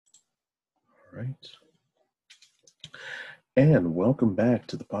Right. And welcome back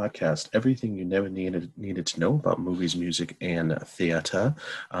to the podcast, Everything You Never Needed to Know About Movies, Music, and Theater.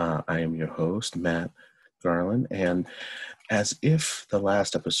 I am your host, Matt Garland, and as if the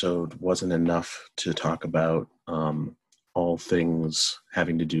last episode wasn't enough to talk about all things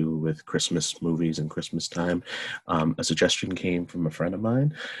having to do with Christmas movies and Christmas time, a suggestion came from a friend of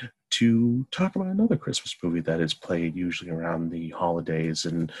mine to talk about another Christmas movie that is played usually around the holidays.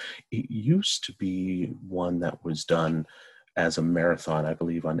 And it used to be one that was done as a marathon, I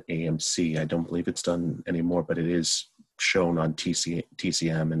believe, on AMC. I don't believe it's done anymore, but it is shown on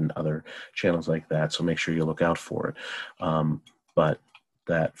TCM and other channels like that. So make sure you look out for it. But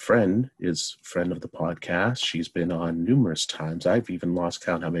that friend is friend of the podcast. She's been on numerous times. I've even lost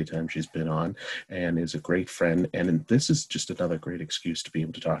count how many times she's been on, and is a great friend. And this is just another great excuse to be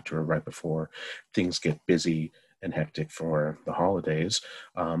able to talk to her right before things get busy and hectic for the holidays.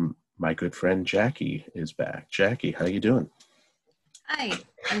 My good friend Jackie is back. Jackie, how you doing? Hi,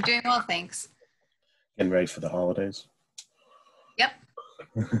 I'm doing well, thanks. Getting ready for the holidays? Yep.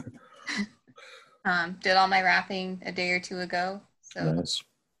 Did all my wrapping a day or two ago. So Nice.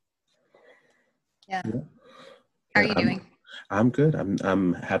 Yeah. How are you doing? I'm good.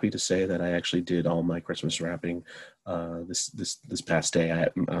 I'm happy to say that I actually did all my Christmas wrapping this past day.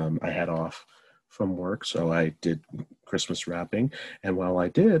 I had off from work, so I did Christmas wrapping, and while I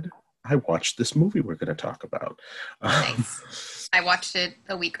did, I watched this movie we're going to talk about. Nice. I watched it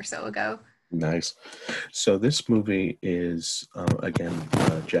a week or so ago. Nice. So this movie is, again,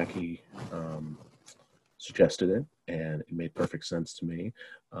 Jackie suggested it, and it made perfect sense to me.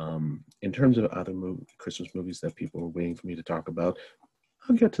 In terms of other Christmas movies that people were waiting for me to talk about,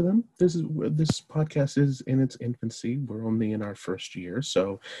 I'll get to them. This podcast is in its infancy. We're only in our first year,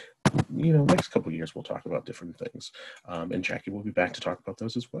 so next couple of years we'll talk about different things, and Jackie will be back to talk about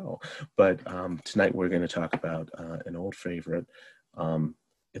those as well. But tonight we're going to talk about an old favorite,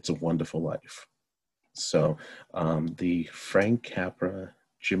 It's a Wonderful Life. So the Frank Capra,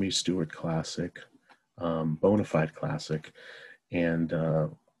 Jimmy Stewart classic, bona fide classic, and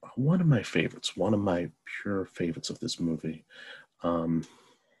one of my favorites, one of my pure favorites of this movie.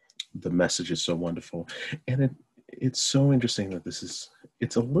 The message is so wonderful, and it's so interesting that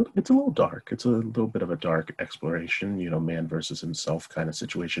it's a little dark. It's a little bit of a dark exploration, man versus himself kind of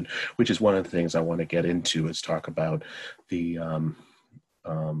situation, which is one of the things I want to get into, is talk about the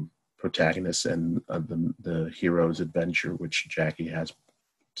protagonist and the hero's adventure, which Jackie has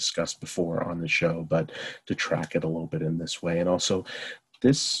discussed before on the show, but to track it a little bit in this way. And also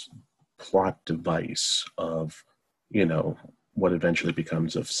this plot device of, what eventually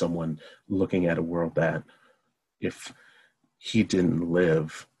becomes of someone looking at a world that, if he didn't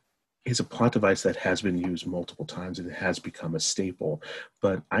live, is a plot device that has been used multiple times and it has become a staple.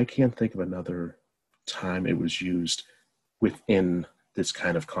 But I can't think of another time it was used within this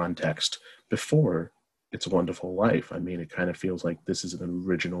kind of context before It's a Wonderful Life. I mean, it kind of feels like this is an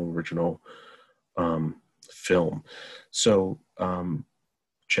original film. So,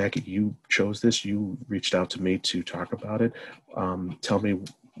 Jackie, you chose this. You reached out to me to talk about it. Tell me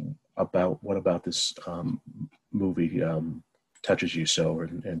what about this movie touches you so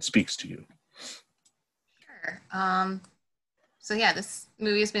and speaks to you. Sure. So yeah, this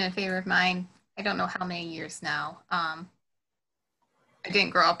movie has been a favorite of mine. I don't know how many years now. I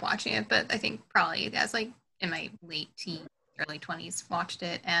didn't grow up watching it, but I think probably as like in my late teens, early 20s watched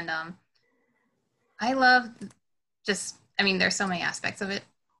it. And I love there's so many aspects of it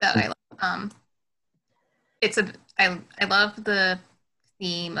that I love. I love the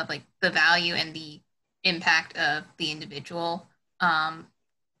theme of like the value and the impact of the individual, and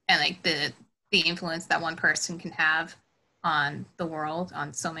like the influence that one person can have on the world,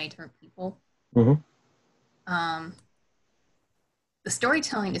 on so many different people. Mm-hmm. The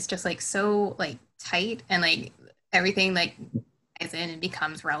storytelling is just like so like tight, and like everything like is in and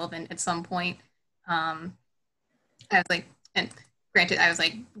becomes relevant at some point. I was like, and granted, I was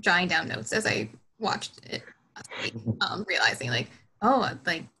like jotting down notes as I watched it last week, realizing like, oh,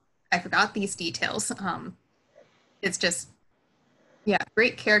 like I forgot these details. It's just, yeah,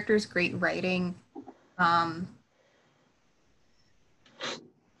 great characters, great writing. Yeah,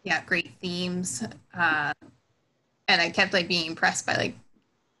 great themes. And I kept like being impressed by like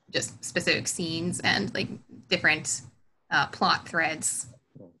just specific scenes and like different plot threads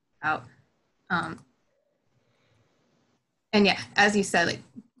out. And yeah, as you said, like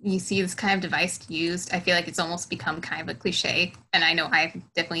you see this kind of device used. I feel like it's almost become kind of a cliche, and I know I've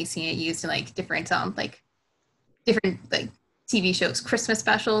definitely seen it used in like different TV shows, Christmas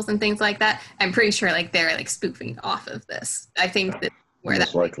specials and things like that. I'm pretty sure like they're like spoofing off of this. I think that where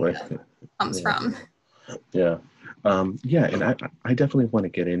most likely. comes Yeah. from. Yeah. Yeah, and I definitely want to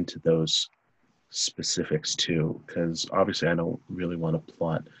get into those specifics too, because obviously I don't really want to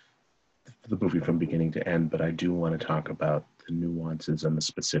plot the movie from beginning to end, but I do want to talk about the nuances and the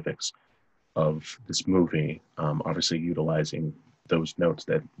specifics of this movie, obviously utilizing those notes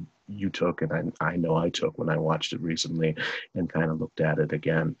that you took and I know I took when I watched it recently and kind of looked at it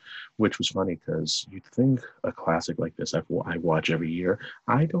again, which was funny because you'd think a classic like this I watch every year.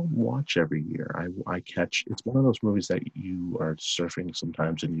 I don't watch every year. I catch, it's one of those movies that you are surfing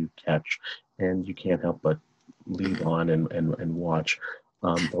sometimes and you catch and you can't help but leave on and watch.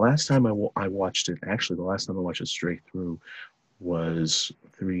 The last time I watched it, actually the last time I watched it straight through was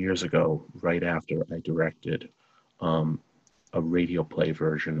 3 years ago, right after I directed um, a radio play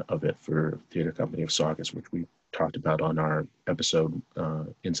version of it for Theater Company of Saugus, which we talked about on our episode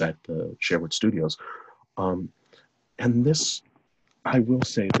inside the Sherwood Studios. Um, and this, I will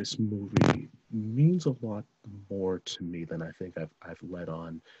say, this movie means a lot more to me than I think I've let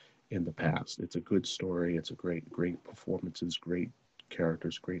on in the past. It's a good story. It's a great performances, great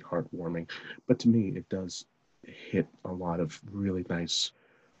characters, great heartwarming. But to me, it does hit a lot of really nice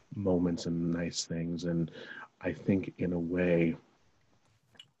moments and nice things. And I think in a way,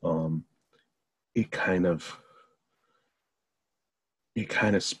 um, it kind of it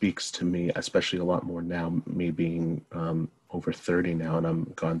kind of speaks to me, especially a lot more now, me being over 30 now, and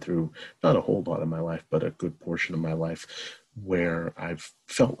I'm gone through not a whole lot of my life, but a good portion of my life where I've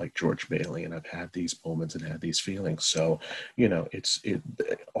felt like George Bailey and I've had these moments and had these feelings. So,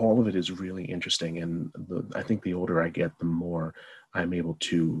 it all of it is really interesting. And I think the older I get, the more I'm able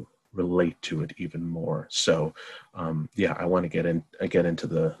to relate to it even more. So, yeah, I want to get into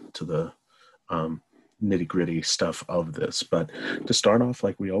the um, nitty gritty stuff of this. But to start off,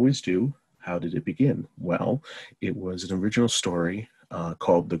 like we always do, how did it begin? Well, it was an original story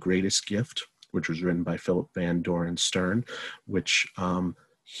called The Greatest Gift, which was written by Philip Van Doren Stern, which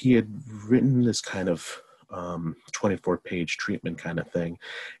he had written this kind of 24-page treatment kind of thing.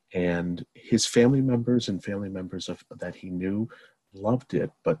 And his family members and family members of that he knew loved it,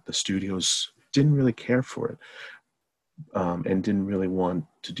 but the studios didn't really care for it and didn't really want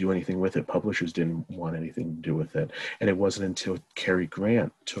to do anything with it. Publishers didn't want anything to do with it. And it wasn't until Cary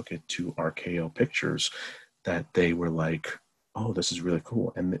Grant took it to RKO Pictures that they were like, oh, this is really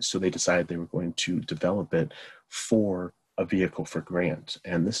cool. And so they decided they were going to develop it for a vehicle for Grant.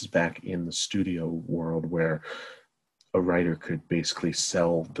 And this is back in the studio world where a writer could basically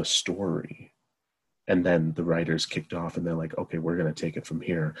sell the story, and then the writers kicked off and they're like, okay, we're going to take it from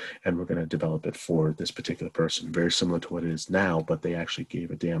here and we're going to develop it for this particular person, very similar to what it is now, but they actually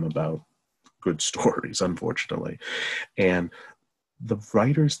gave a damn about good stories, unfortunately. And the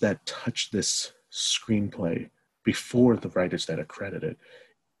writers that touched this screenplay before the writers that are credited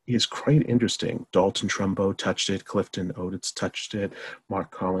is quite interesting. Dalton Trumbo touched it, Clifton Otis touched it,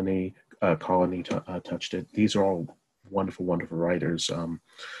 Mark Colony touched it. These are all wonderful, wonderful writers.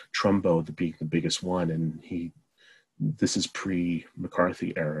 Trumbo being the biggest one, and this is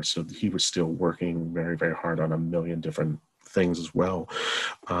pre-McCarthy era, so he was still working very, very hard on a million different things as well.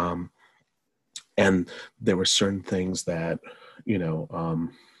 And there were certain things that,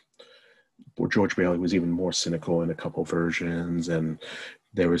 George Bailey was even more cynical in a couple versions, and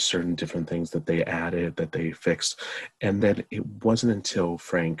there were certain different things that they added, that they fixed. And then it wasn't until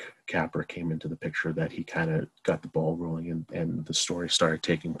Frank Capra came into the picture that he kind of got the ball rolling and the story started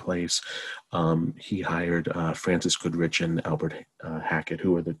taking place. He hired Francis Goodrich and Albert Hackett,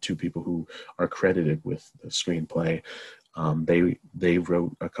 who are the two people who are credited with the screenplay. They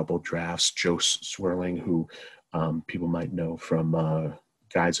wrote a couple drafts. Joe Swirling, who people might know from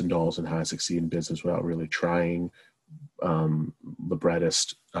Guys and Dolls and How to Succeed in Business Without Really Trying,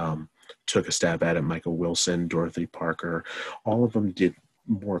 librettist, took a stab at it. Michael Wilson, Dorothy Parker, all of them did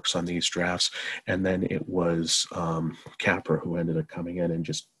works on these drafts. And then it was Capra who ended up coming in and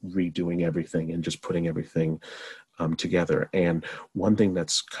just redoing everything and just putting everything together. And one thing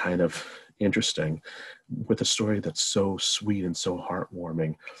that's kind of interesting with a story that's so sweet and so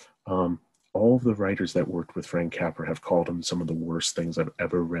heartwarming, all of the writers that worked with Frank Capra have called him some of the worst things I've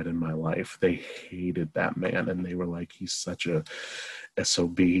ever read in my life. They hated that man, and they were like, he's such a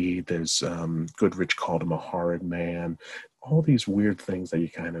SOB. There's Goodrich called him a horrid man. All these weird things that you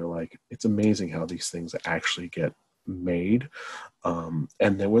kind of like. It's amazing how these things actually get made. And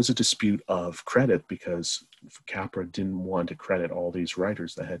there was a dispute of credit because Capra didn't want to credit all these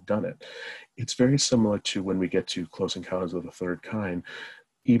writers that had done it. It's very similar to when we get to Close Encounters of the Third Kind.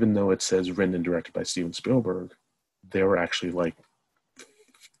 Even though it says written and directed by Steven Spielberg, there were actually like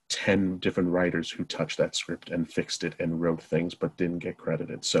 10 different writers who touched that script and fixed it and wrote things but didn't get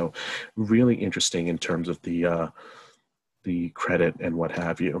credited. So really interesting in terms of the credit and what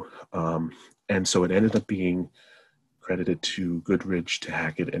have you. And so it ended up being credited to Goodrich, to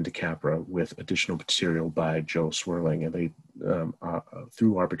Hackett, and to Capra, with additional material by Joe Swerling. And they,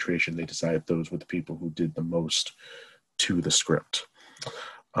 through arbitration, they decided those were the people who did the most to the script.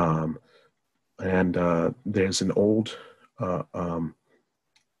 There's an old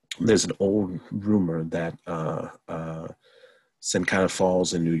rumor that Sincata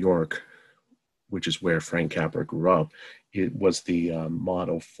Falls in New York, which is where Frank Capra grew up, it was the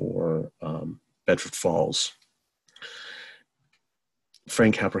model for Bedford Falls.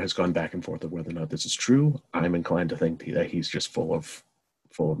 Frank Capra has gone back and forth of whether or not this is true. I'm inclined to think that he's just full of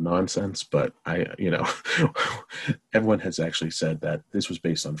nonsense, but everyone has actually said that this was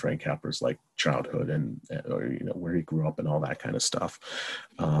based on Frank Capra's like childhood and or where he grew up and all that kind of stuff.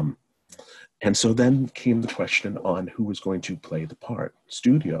 And so then came the question on who was going to play the part.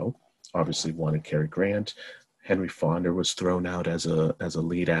 Studio obviously wanted Cary Grant. Henry Fonda was thrown out as a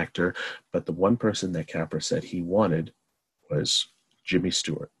lead actor, but the one person that Capra said he wanted was Jimmy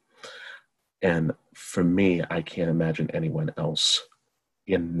Stewart. And for me, I can't imagine anyone else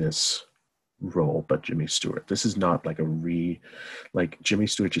in this role but Jimmy Stewart. This is not like Jimmy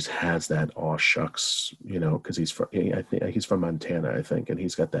Stewart just has that aw shucks, because he's from Montana, I think, and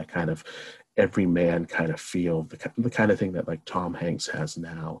he's got that kind of everyman kind of feel, the kind of thing that like Tom Hanks has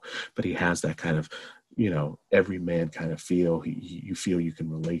now, but he has that kind of everyman kind of feel. You feel you can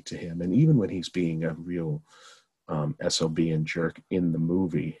relate to him, and even when he's being a real SOB and jerk in the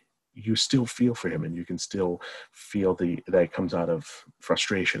movie, you still feel for him, and you can still feel that it comes out of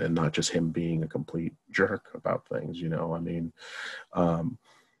frustration and not just him being a complete jerk about things.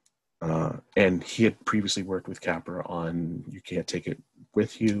 And he had previously worked with Capra on You Can't Take It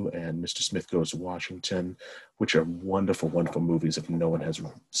With You and Mr. Smith Goes to Washington, which are wonderful, wonderful movies. If no one has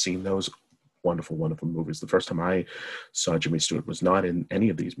seen those, wonderful, wonderful movies. The first time I saw Jimmy Stewart was not in any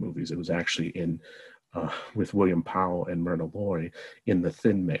of these movies. It was actually in with William Powell and Myrna Loy in The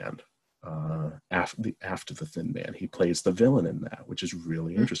Thin Man. After The Thin Man, he plays the villain in that, which is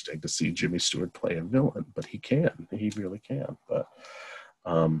really interesting to see Jimmy Stewart play a villain. But he really can. But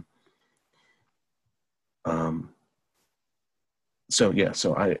so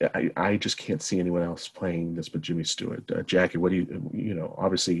I just can't see anyone else playing this but Jimmy Stewart. Jackie, what do you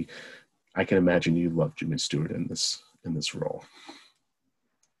obviously I can imagine you love Jimmy Stewart in this role.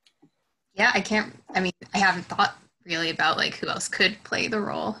 Yeah, I haven't thought really about like who else could play the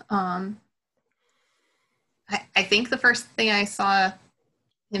role. I think the first thing I saw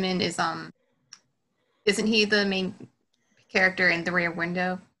him in is isn't he the main character in The Rear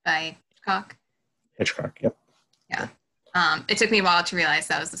Window by Hitchcock? Hitchcock, yep. Yeah. It took me a while to realize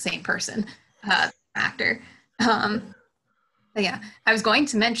that was the same person, actor. But yeah, I was going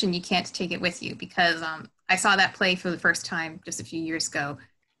to mention You Can't Take It With You because I saw that play for the first time just a few years ago,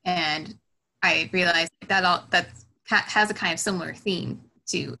 and I realized that has a kind of similar theme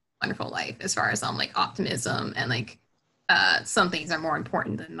to Wonderful Life as far as like optimism and like some things are more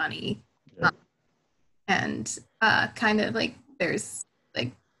important than money. Yeah. And kind of like there's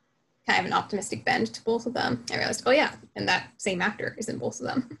like kind of an optimistic bend to both of them. I realized, oh yeah, and that same actor is in both of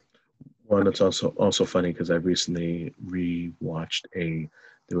them. Well, and it's also funny because I recently rewatched it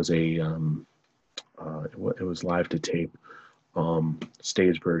was live to tape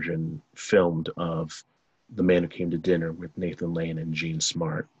stage version filmed of The Man Who Came to Dinner with Nathan Lane and Jean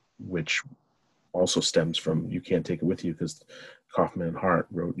Smart, which also stems from You Can't Take It With You because Kaufman and Hart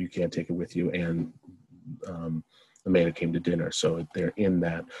wrote You Can't Take It With You and The Man Who Came to Dinner. So they're in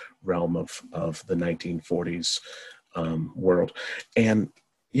that realm of the 1940s world. And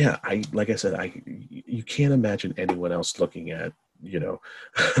yeah, like I said, you can't imagine anyone else looking at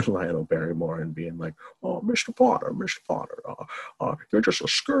Lionel Barrymore and being like, "Oh, Mr. Potter, you're just a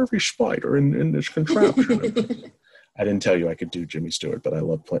scurvy spider in this contraption." I didn't tell you I could do Jimmy Stewart, but I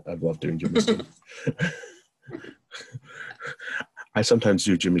love doing Jimmy Stewart. I sometimes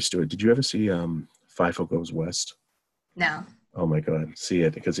do Jimmy Stewart. Did you ever see FIFO Goes West? No. Oh my God, see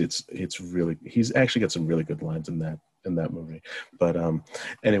it because it's really, he's actually got some really good lines in that movie. But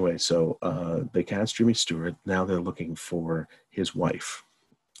anyway, so they cast Jimmy Stewart. Now they're looking for his wife,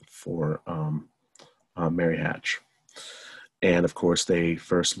 for Mary Hatch. And of course, they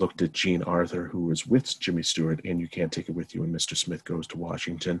first looked at Jean Arthur, who was with Jimmy Stewart in You Can't Take It With You and Mr. Smith Goes to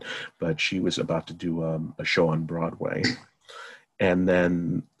Washington, but she was about to do a show on Broadway. And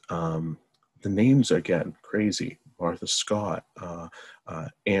then the names, again, crazy. Martha Scott,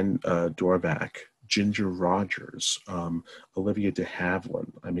 Anne Dorvac, Ginger Rogers, Olivia de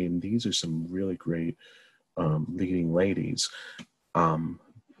Havilland. I mean, these are some really great leading ladies.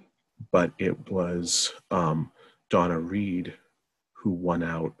 But it was Donna Reed who won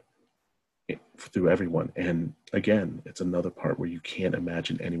out through everyone. And again, it's another part where you can't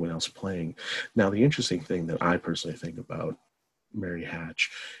imagine anyone else playing. Now, the interesting thing that I personally think about Mary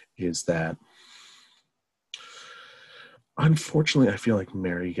Hatch is that, unfortunately, I feel like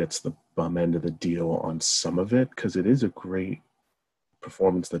Mary gets the bum end of the deal on some of it, because it is a great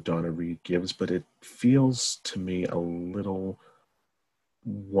performance that Donna Reed gives, but it feels to me a little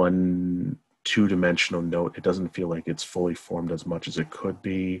two-dimensional note. It doesn't feel like it's fully formed as much as it could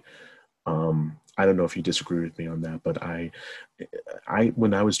be. I don't know if you disagree with me on that, but I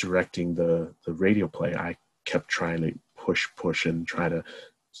when I was directing the radio play, I kept trying to push and try to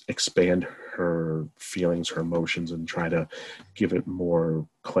expand her feelings, her emotions, and try to give it more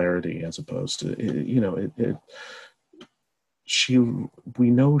clarity, as opposed to, we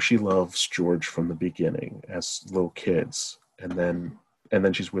know she loves George from the beginning as little kids, and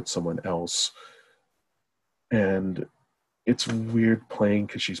then she's with someone else, and it's weird playing,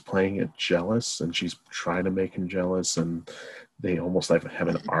 because she's playing it jealous, and she's trying to make him jealous, and they almost like have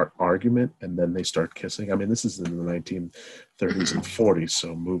an argument, and then they start kissing. I mean, this is in the 1930s and 40s,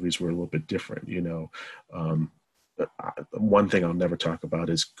 so movies were a little bit different, one thing I'll never talk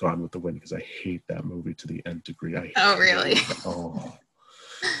about is Gone with the Wind, because I hate that movie to the nth degree. Oh, really?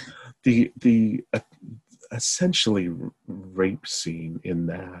 The essentially rape scene in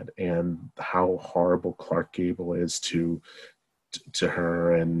that, and how horrible Clark Gable is to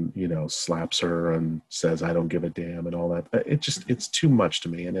her, and slaps her and says I don't give a damn and all that. It's too much to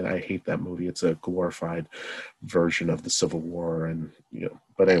me, and I hate that movie. It's a glorified version of the Civil War, and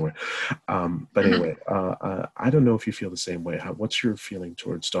but anyway, I don't know if you feel the same way. What's your feeling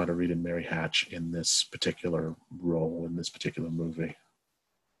towards Donna Reed and Mary Hatch in this particular role, in this particular movie?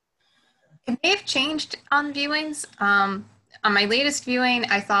 It may have changed on viewings. On my latest viewing,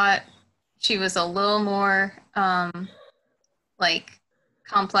 I thought she was a little more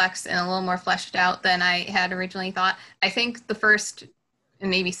complex and a little more fleshed out than I had originally thought. I think the first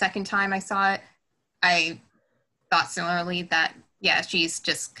and maybe second time I saw it, I thought similarly that, yeah, she's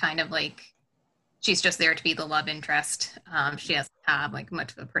just kind of she's just there to be the love interest. She doesn't have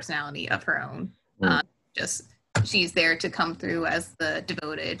much of a personality of her own. Just she's there to come through as the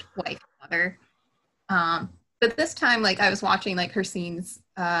devoted wife and mother. But this time, I was watching her scenes,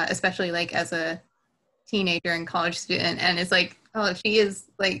 especially as a teenager and college student, and it's she is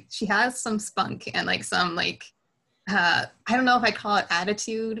she has some spunk and some I don't know if I call it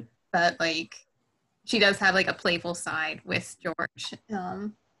attitude, but she does have a playful side with George.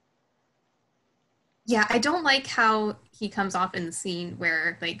 Yeah, I don't like how he comes off in the scene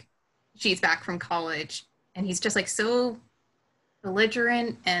where she's back from college and he's just so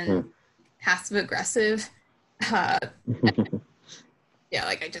belligerent and passive aggressive. Yeah,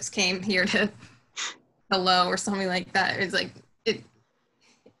 I just came here to hello or something like that. It's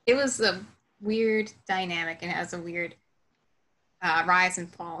it was a weird dynamic, and it has a weird rise and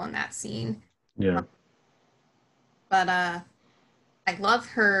fall in that scene. Yeah. But I love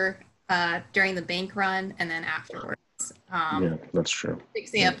her during the bank run and then afterwards. Yeah, that's true.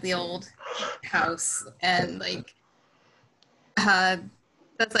 Fixing up the old house, and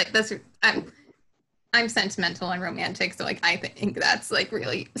that's I'm sentimental and romantic, so I think that's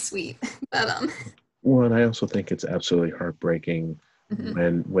really sweet. But well, and I also think it's absolutely heartbreaking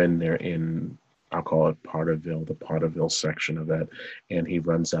when they're in, I'll call it Potterville, the Potterville section of it, and he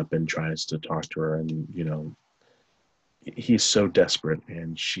runs up and tries to talk to her, and he's so desperate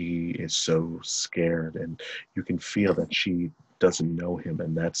and she is so scared, and you can feel that she doesn't know him,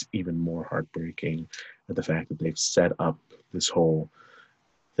 and that's even more heartbreaking, at the fact that they've set up this whole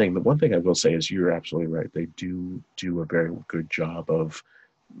thing. The one thing I will say is you're absolutely right. They do a very good job of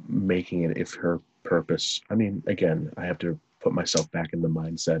making it, if her purpose, I mean, again, I have to put myself back in the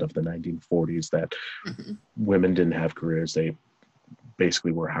mindset of the 1940s, that women didn't have careers. They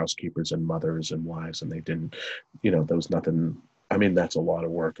basically were housekeepers and mothers and wives, and they didn't, there was nothing. I mean, that's a lot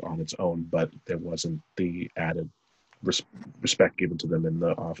of work on its own, but there wasn't the added respect given to them in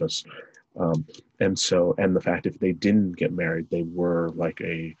the office. And the fact, if they didn't get married, they were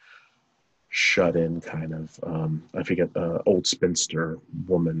a shut-in kind of, I forget, old spinster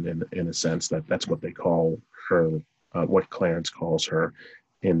woman, in a sense. That's what they call her, what Clarence calls her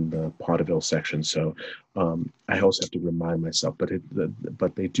in the Potterville section. So I also have to remind myself, but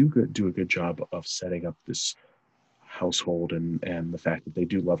they do a good job of setting up this household, and the fact that they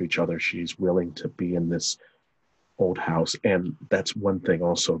do love each other. She's willing to be in this old house, and that's one thing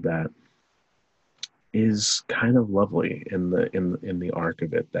also that is kind of lovely in the arc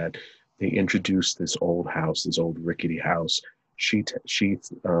of it, that they introduce this old house, this old rickety house. She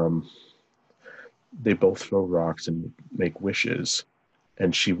they both throw rocks and make wishes,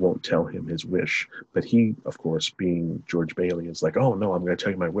 and she won't tell him his wish. But he, of course, being George Bailey, is like, "Oh no, I'm going to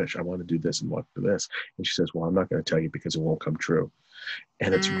tell you my wish. I want to do this and want to do this." And she says, "Well, I'm not going to tell you because it won't come true."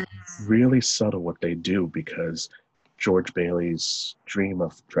 And it's Mm. really subtle what they do, because George Bailey's dream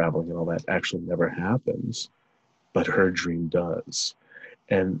of traveling and all that actually never happens, but her dream does.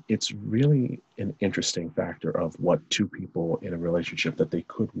 And it's really an interesting factor of what two people in a relationship, that they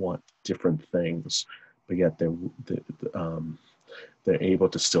could want different things, but yet they're able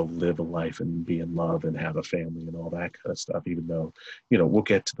to still live a life and be in love and have a family and all that kind of stuff. Even though, we'll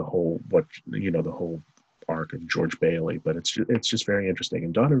get to the whole the whole arc of George Bailey, but it's just very interesting.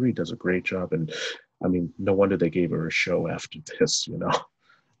 And Donna Reed does a great job. And I mean, no wonder they gave her a show after this.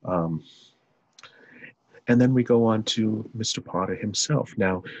 Um, and then we go on to Mr. Potter himself.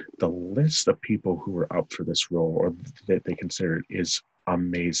 Now, the list of people who were up for this role, or that they considered, is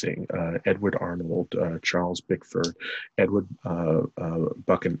amazing. Edward Arnold, Charles Bickford, Edward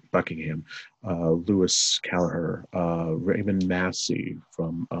Buckingham, Lewis Callagher, Raymond Massey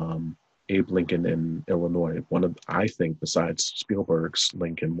from Abe Lincoln in Illinois. One of, I think, besides Spielberg's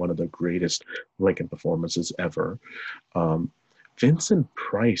Lincoln, one of the greatest Lincoln performances ever. Um, Vincent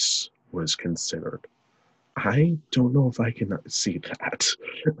Price was considered. I don't know if I can see that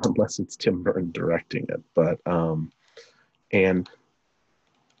unless it's Tim Burton directing it. But and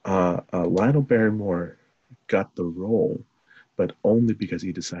Lionel Barrymore got the role, but only because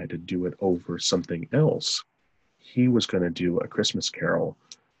he decided to do it over something else. He was going to do A Christmas Carol,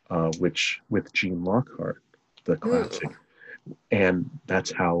 which with Gene Lockhart, the Ooh. classic, and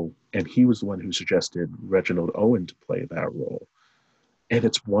that's how. And he was the one who suggested Reginald Owen to play that role. And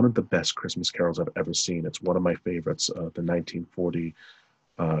it's one of the best Christmas carols I've ever seen. It's one of my favorites, the 1940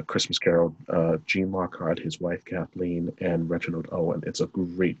 Christmas Carol. Gene Lockhart, his wife Kathleen, and Reginald Owen. It's a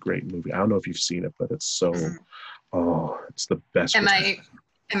great, great movie. I don't know if you've seen it, but it's so, Mm. it's the best Am Christmas.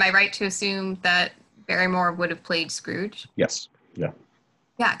 I right to assume that Barrymore would have played Scrooge? Yes, yeah,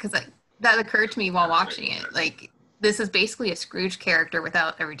 Yeah, because that occurred to me while watching it. Like, this is basically a Scrooge character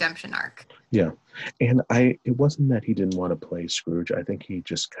without a redemption arc. yeah. And it wasn't that he didn't want to play Scrooge. I think he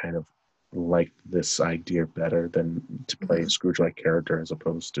just kind of liked this idea better than to play a Mhm. Scrooge-like character as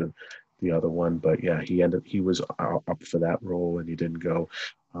opposed to the other one. But yeah, he was up for that role and he didn't go.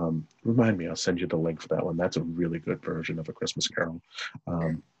 Remind me, I'll send you the link for that one. That's a really good version of A Christmas Carol.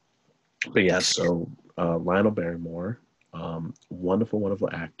 Um, but yeah, so Lionel Barrymore, wonderful, wonderful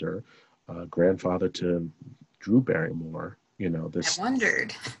actor, grandfather to Drew Barrymore. I This.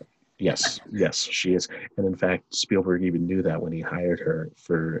 wondered. Yes, yes, she is. And in fact, Spielberg even knew that when he hired her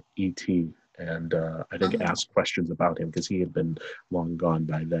for E.T. And I think Oh. asked questions about him because he had been long gone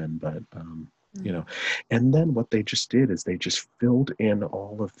by then. But, you Mm. know, and then what they just did is they just filled in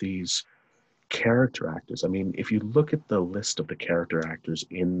all of these character actors. I mean, if you look at the list of the character actors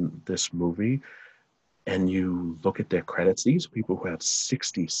in this movie, and you look at their credits, these are people who have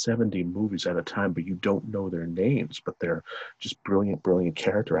 60, 70 movies at a time, but you don't know their names, but they're just brilliant, brilliant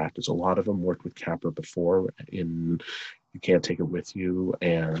character actors. A lot of them worked with Capra before in You Can't Take It With You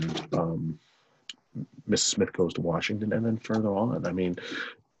and Mrs. Smith Goes to Washington, and then further on. I mean,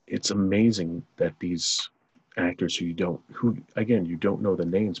 it's amazing that these actors who again, you don't know the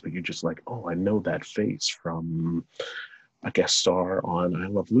names, but you're just like, oh, I know that face from a guest star on I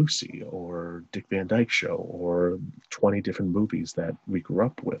Love Lucy or Dick Van Dyke Show or 20 different movies that we grew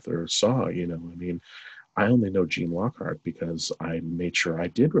up with or saw. I mean, I only know Gene Lockhart because I made sure I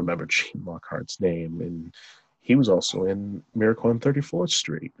did remember Gene Lockhart's name. And he was also in Miracle on 34th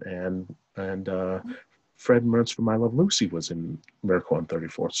Street. And Fred Mertz from I Love Lucy was in Miracle on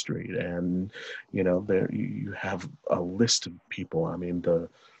 34th Street. And, there you have a list of people. I mean, the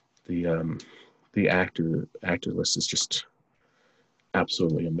actor list is just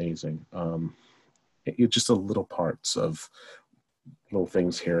absolutely amazing. It's just a little parts of little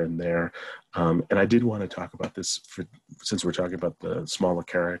things here and there. And I did want to talk about this since we're talking about the smaller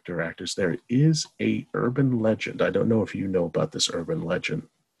character actors. There is a urban legend. I don't know if you know about this urban legend.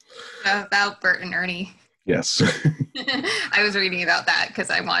 About Bert and Ernie. Yes. I was reading about that because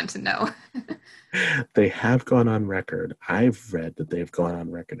I wanted to know. They have gone on record. I've read that they've gone on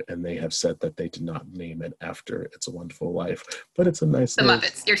record and they have said that they did not name it after It's a Wonderful Life, but it's a nice The little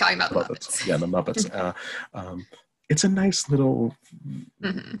Muppets. You're talking about the Muppets. Muppets. Yeah, the Muppets. It's a nice little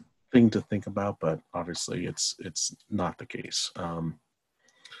Hmm. thing to think about, but obviously it's not the case. Um,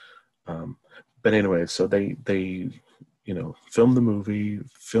 but anyway, so they filmed the movie.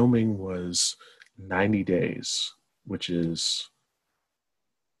 Filming was 90 days, which is,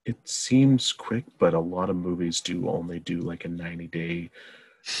 it seems quick, but a lot of movies do only do like a 90-day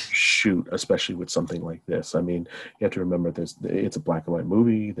shoot, especially with something like this. I mean, you have to remember it's a black and white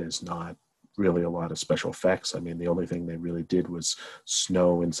movie. There's not really a lot of special effects. I mean, the only thing they really did was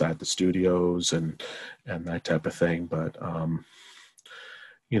snow inside the studios and that type of thing. But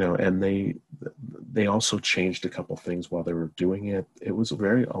and they also changed a couple things while they were doing it. It was a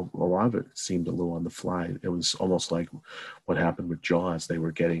lot of it seemed a little on the fly. It was almost like what happened with Jaws. They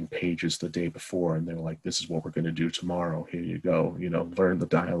were getting pages the day before, and they were like, "This is what we're going to do tomorrow. Here you go. Learn the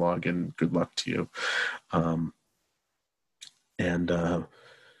dialogue, and good luck to you." And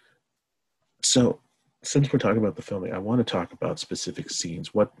so, since we're talking about the filming, I want to talk about specific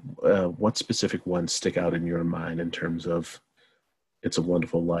scenes. What specific ones stick out in your mind in terms of It's a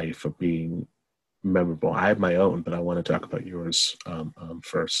Wonderful Life of being memorable? I have my own, but I want to talk about yours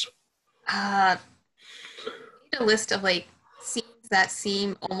first. I made a list of like scenes that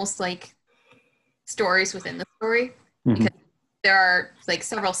seem almost like stories within the story, because there are like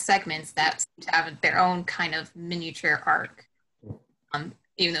several segments that seem to have their own kind of miniature arc,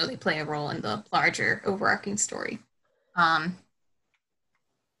 even though they play a role in the larger overarching story.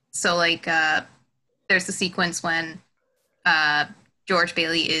 So like there's the sequence when George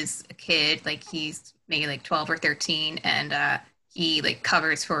Bailey is a kid, like he's maybe like 12 or 13, and he like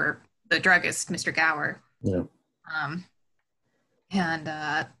covers for the druggist, Mr. Gower. Yeah. And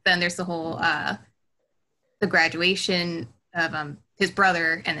then there's the whole the graduation of his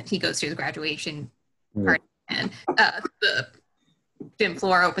brother, and he goes to the graduation party, and the gym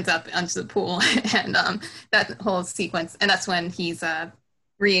floor opens up onto the pool, and that whole sequence, and that's when he's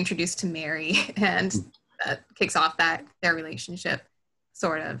reintroduced to Mary, and that kicks off their relationship,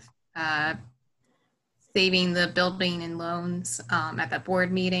 sort of saving the building and loans at that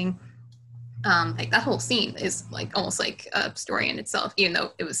board meeting. Like that whole scene is like almost like a story in itself, even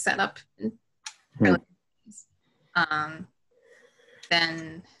though it was set up in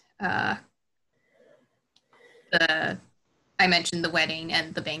then I mentioned the wedding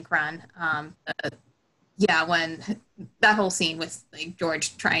and the bank run. When that whole scene with like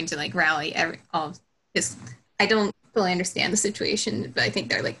George trying to like rally all of his, I don't fully understand the situation, but I think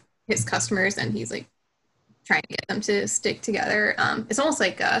they're like his customers, and he's like trying to get them to stick together. It's almost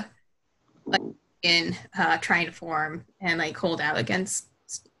like in trying to form and like hold out against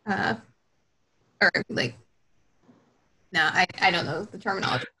or like, no, I don't know the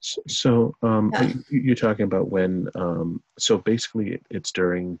terminology. So you're talking about when so basically it's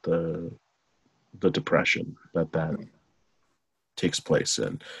during the Depression that takes place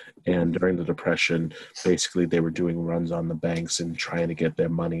in, and during the Depression basically they were doing runs on the banks and trying to get their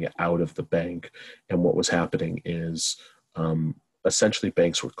money out of the bank, and what was happening is essentially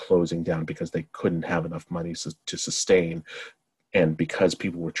banks were closing down because they couldn't have enough money to sustain, and because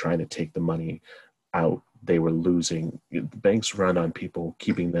people were trying to take the money out, they were losing. The banks run on people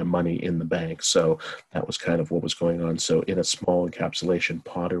keeping their money in the bank, so that was kind of what was going on. So in a small encapsulation,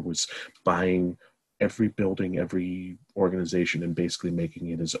 Potter was buying every building, every organization, and basically making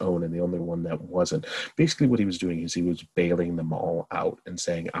it his own, and the only one that wasn't. Basically what he was doing is he was bailing them all out and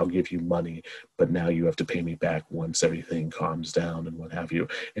saying, I'll give you money, but now you have to pay me back once everything calms down and what have you.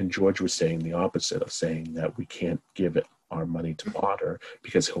 And George was saying the opposite, of saying that we can't give our money to Potter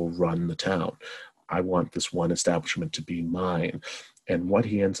because he'll run the town. I want this one establishment to be mine. And what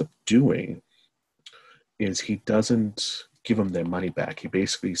he ends up doing is he doesn't give them their money back.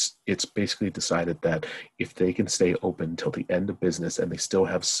 It's basically decided that if they can stay open till the end of business and they still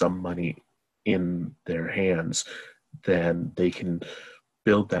have some money in their hands, then they can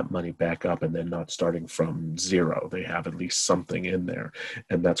build that money back up, and they're not starting from zero. They have at least something in there.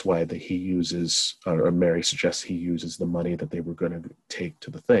 And that's why he uses, or Mary suggests he uses the money that they were going to take to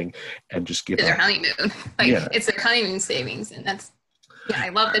the thing and just give their honeymoon. It's their honeymoon savings. And that's, I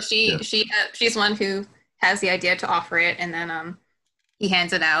love that she's one who has the idea to offer it, and then he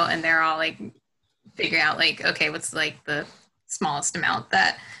hands it out, and they're all like figuring out like, okay, what's like the smallest amount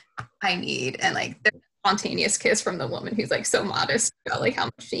that I need, and like there's a spontaneous kiss from the woman who's like so modest about like how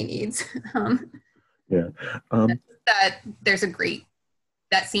much she needs. That there's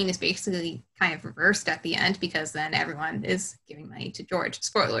that scene is basically kind of reversed at the end, because then everyone is giving money to George.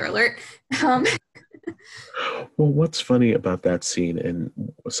 Spoiler alert. Well, what's funny about that scene, and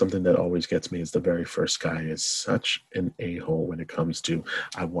something that always gets me, is the very first guy is such an a-hole when it comes to,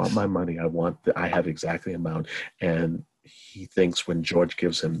 I want my money, I have exactly amount, and he thinks when George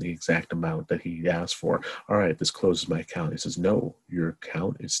gives him the exact amount that he asked for, all right, this closes my account. He says, no, your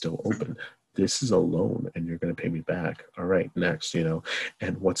account is still open. this is a loan and you're going to pay me back. All right, next,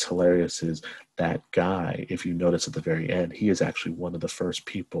 And what's hilarious is that guy, if you notice at the very end, he is actually one of the first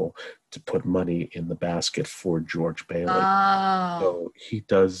people to put money in the basket for George Bailey. Oh, So he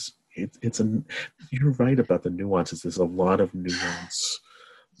does. You're right about the nuances. There's a lot of nuance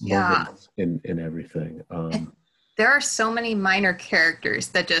yeah. moments in everything. There are so many minor characters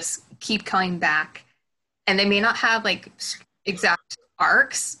that just keep coming back, and they may not have like exact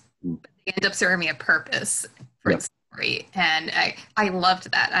arcs, but they end up serving a purpose for the story. And I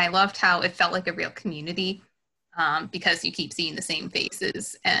loved that. I loved how it felt like a real community, because you keep seeing the same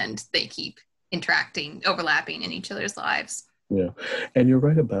faces and they keep interacting, overlapping in each other's lives. Yeah, and you're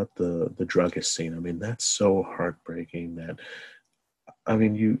right about the druggist scene. I mean, that's so heartbreaking that I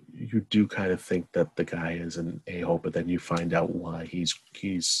mean, you do kind of think that the guy is an a-hole, but then you find out why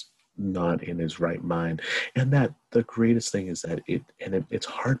he's not in his right mind. And that the greatest thing is that it's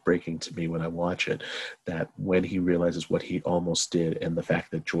heartbreaking to me when I watch it, that when he realizes what he almost did and the fact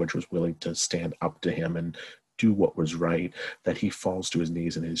that George was willing to stand up to him and do what was right, that he falls to his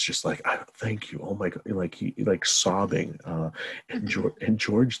knees and is just like, I thank you, oh my god, like he like sobbing, and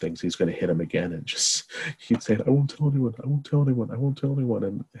George thinks he's going to hit him again, and just he's saying, I won't tell anyone, I won't tell anyone, I won't tell anyone,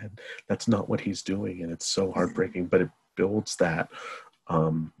 and that's not what he's doing, and it's so heartbreaking, but it builds that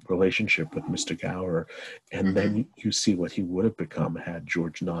relationship with Mr. Gower, and then you see what he would have become had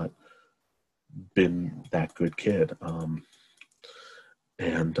George not been that good kid.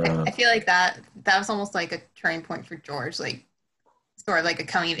 And I feel like that was almost like a turning point for George, like sort of like a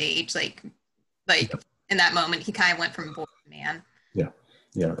coming of age, like in that moment he kind of went from boy to man. Yeah,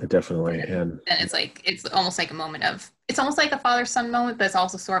 definitely. And it's almost like a moment of, it's almost like a father-son moment, but it's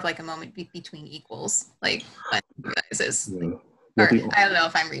also sort of like a moment between equals, like when he realizes, I don't know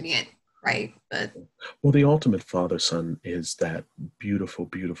if I'm reading it right, but the ultimate father-son is that beautiful,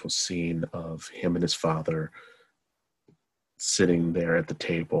 beautiful scene of him and his father sitting there at the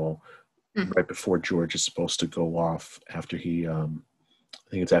table right before George is supposed to go off after I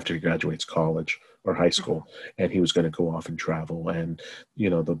think it's after he graduates college or high school, and he was going to go off and travel. And,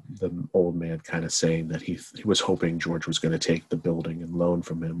 the old man kind of saying that he was hoping George was going to take the building and loan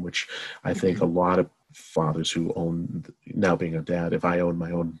from him, which I think a lot of fathers who own, now being a dad, if I own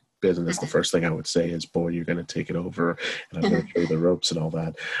my own business, the first thing I would say is, boy, you're going to take it over and I'm going to show you the ropes and all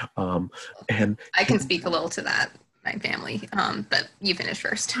that. And I can speak a little to that, my family, but you finish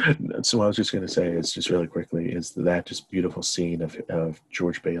first. So what I was just going to say is, just really quickly, is that just beautiful scene of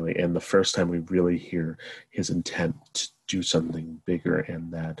George Bailey, and the first time we really hear his intent to do something bigger,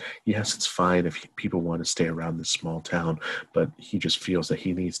 and that, yes, it's fine if people want to stay around this small town, but he just feels that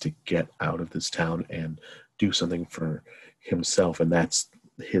he needs to get out of this town and do something for himself, and that's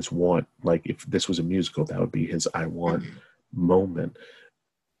his want. Like, if this was a musical, that would be his I want moment.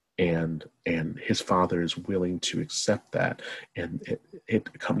 And his father is willing to accept that, and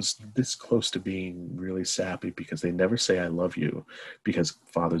it comes this close to being really sappy, because they never say I love you, because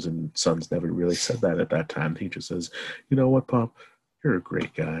fathers and sons never really said that at that time. He just says, you know what, Pop, you're a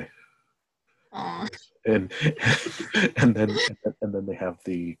great guy. Aww. And and then they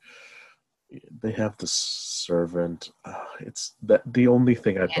have the servant. It's that the only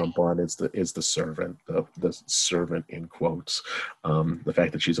thing I bump on is the servant, the servant in quotes. The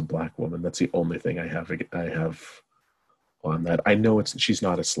fact that she's a black woman, that's the only thing I have on that. I know she's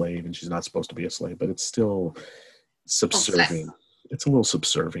not a slave and she's not supposed to be a slave, but it's still subservient. It's a little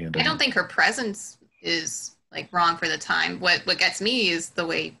subservient. I don't think her presence is like wrong for the time. What gets me is the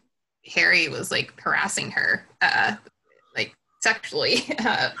way Harry was like harassing her, like sexually.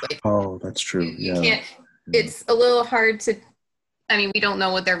 Oh, that's true. You can't. It's a little hard to. I mean, we don't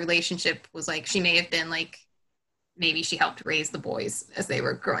know what their relationship was like. She may have been like, maybe she helped raise the boys as they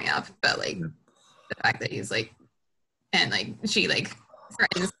were growing up, but like the fact that he's like, and like she like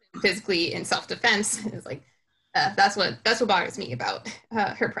threatens physically in self-defense is like, that's what bothers me about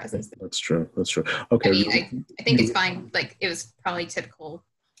her presence. That's true. Okay. I mean, I think it's fine. Like, it was probably typical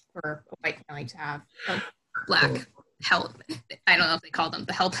for a white family to have a black help. I don't know if they called them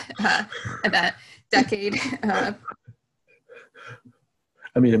the help at that decade.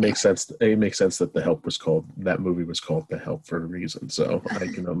 I mean, it makes sense. It makes sense that that movie was called The Help for a reason. So I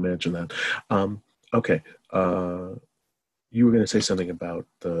can imagine that. Okay. You were going to say something about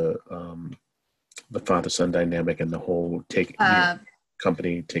the father-son dynamic and the whole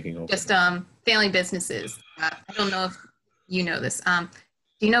company taking over. Just family businesses. I don't know if you know this. Do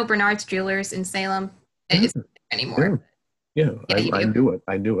you know Bernard's Jewelers in Salem? It's not anymore. Yeah, I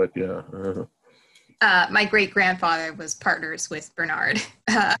knew it. Yeah. My great-grandfather was partners with Bernard.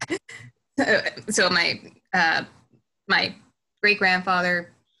 So my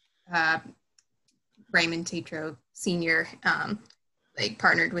great-grandfather Raymond Tetreault Sr. Like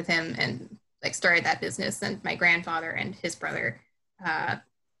partnered with him and like started that business. And my grandfather and his brother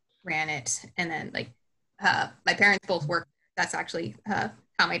ran it. And then like my parents both worked. That's actually how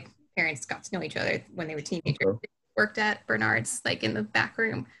my parents got to know each other when they were teenagers. Okay. They worked at Bernard's, like in the back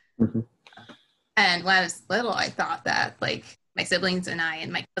room. Mm-hmm. And when I was little, I thought that like my siblings and I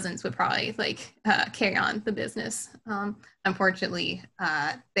and my cousins would probably like carry on the business. Unfortunately,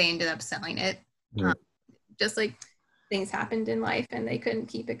 they ended up selling it. Yeah. Just like things happened in life, and they couldn't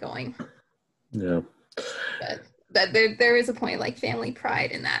keep it going. Yeah. But there is a point like family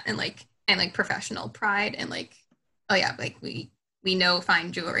pride in that, and like professional pride, and like oh yeah, like we know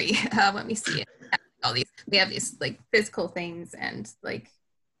fine jewelry when we see it. All these we have these like physical things and like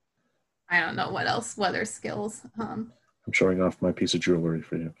I don't know what else, what other skills. I'm showing off my piece of jewelry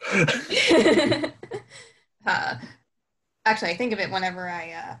for you. Actually, I think of it whenever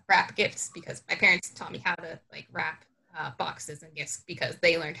I wrap gifts because my parents taught me how to like wrap boxes and gifts because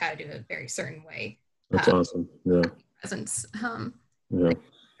they learned how to do it a very certain way. That's awesome. Yeah. Presents. Yeah. Like,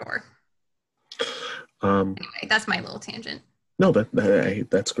 sure. Anyway, that's my little tangent. No,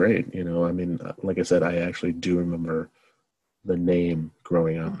 that's great. You know, I mean, like I said, I actually do remember the name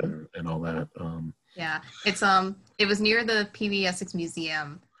growing up and all that. Yeah, it's it was near the PB Essex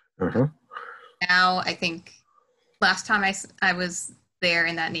Museum. Uh-huh. Now I think last time I was there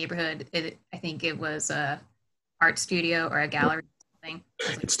in that neighborhood, I think it was a art studio or a gallery or something.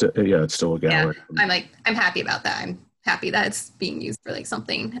 Like, it's still a gallery. Yeah, I'm happy about that. I'm happy that it's being used for like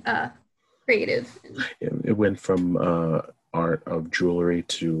something creative. It went from art of jewelry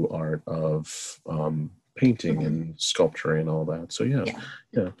to art of painting and sculpture and all that. So yeah.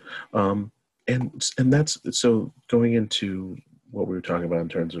 And that's so going into what we were talking about in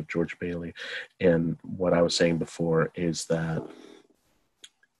terms of George Bailey, and what I was saying before is that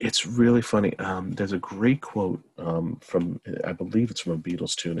it's really funny. There's a great quote from, I believe it's from a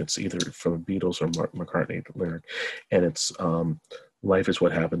Beatles tune. It's either from a Beatles or McCartney lyric, and it's life is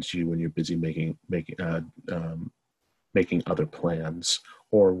what happens to you when you're busy making other plans,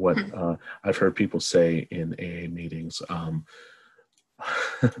 or what I've heard people say in AA meetings.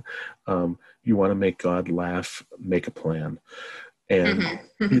 You want to make God laugh, make a plan. And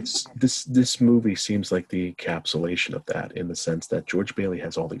it's this movie seems like the encapsulation of that, in the sense that George Bailey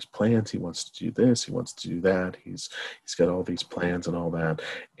has all these plans. He wants to do this, he wants to do that. He's got all these plans and all that,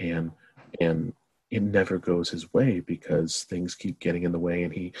 and it never goes his way because things keep getting in the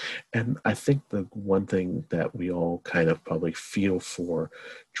way. And I think the one thing that we all kind of probably feel for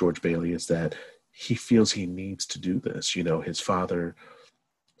George Bailey is that he feels he needs to do this. You know, his father,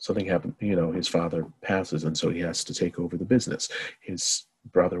 something happened, you know, his father passes, and so he has to take over the business. His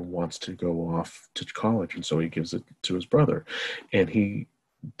brother wants to go off to college, and so he gives it to his brother. And he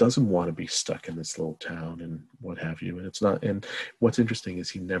doesn't want to be stuck in this little town and what have you. And it's not, and what's interesting is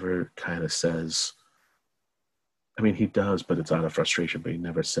he never kind of says, I mean, he does, but it's out of frustration, but he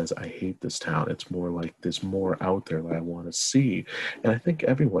never says, I hate this town. It's more like there's more out there that I want to see. And I think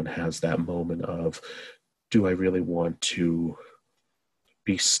everyone has that moment of, do I really want to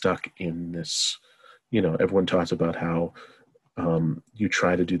be stuck in this? You know, everyone talks about how you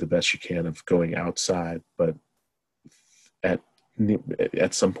try to do the best you can of going outside, but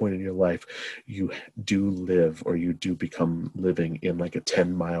at some point in your life, you do live, or you do become living in like a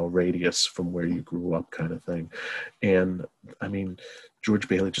 10-mile radius from where you grew up, kind of thing. And I mean, George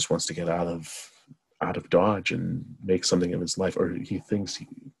Bailey just wants to get out of Dodge and make something of his life, or he thinks he,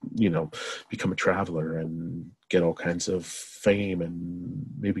 you know, become a traveler and get all kinds of fame and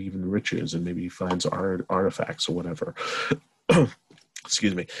maybe even riches, and maybe he finds artifacts or whatever.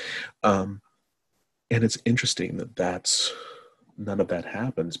 Excuse me. And it's interesting that none of that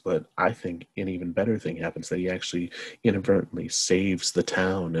happens, but I think an even better thing happens, that he actually inadvertently saves the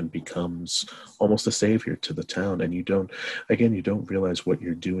town and becomes almost a savior to the town. And you don't realize what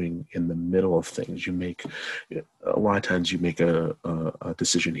you're doing in the middle of things. A lot of times you make a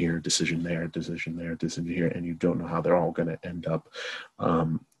decision here, decision there, decision there, decision here, and you don't know how they're all going to end up.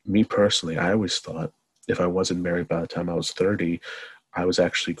 Me personally, I always thought if I wasn't married by the time I was 30, I was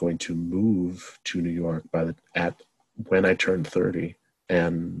actually going to move to New York when I turned 30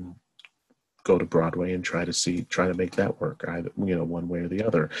 and go to Broadway and try to make that work, either, you know, one way or the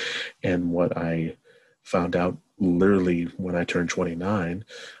other. And what I found out literally when I turned 29,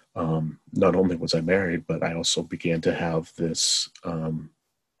 not only was I married, but I also began to have this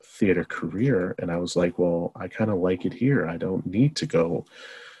theater career. And I was like, well, I kind of like it here. I don't need to go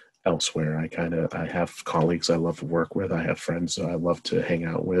elsewhere. I have colleagues I love to work with. I have friends I love to hang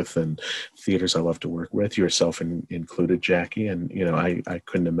out with, and theaters I love to work with, yourself included, Jackie. And I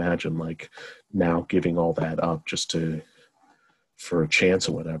couldn't imagine like now giving all that up just to for a chance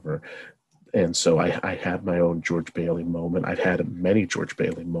or whatever. And so I had my own George Bailey moment. I've had many George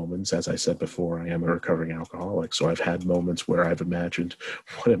Bailey moments. As I said before, I am a recovering alcoholic. So I've had moments where I've imagined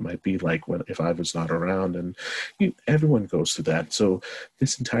what it might be like if I was not around. And everyone goes through that. So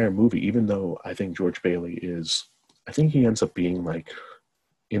this entire movie, even though I think George Bailey I think he ends up being like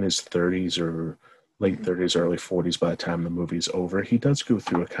in his 30s or late 30s, early 40s by the time the movie's over. He does go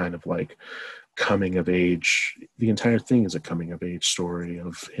through a kind of like coming of age. The entire thing is a coming of age story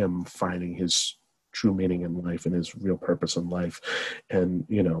of him finding his true meaning in life and his real purpose in life. And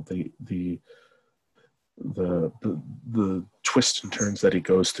the twists and turns that he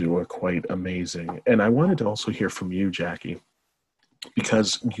goes through are quite amazing. And I wanted to also hear from you, Jackie,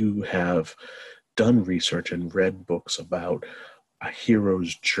 because you have done research and read books about a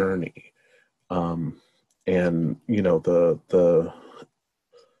hero's journey. And the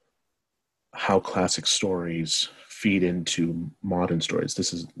how classic stories feed into modern stories.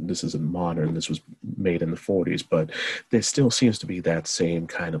 This isn't modern. This was made in the 40s, but there still seems to be that same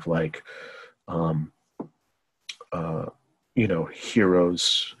kind of like,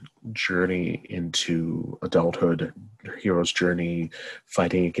 hero's journey into adulthood, hero's journey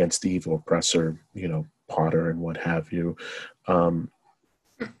fighting against the evil oppressor, Potter and what have you.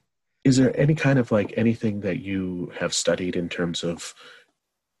 Is there any kind of like anything that you have studied in terms of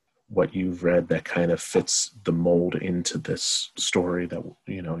what you've read that kind of fits the mold into this story that,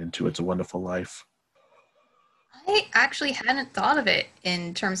 into It's a Wonderful Life? I actually hadn't thought of it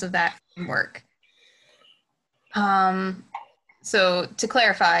in terms of that framework. So to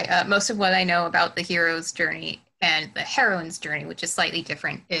clarify, most of what I know about the hero's journey and the heroine's journey, which is slightly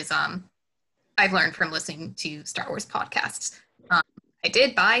different, is I've learned from listening to Star Wars podcasts. I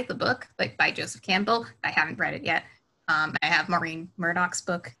did buy the book, like by Joseph Campbell. I haven't read it yet. I have Maureen Murdoch's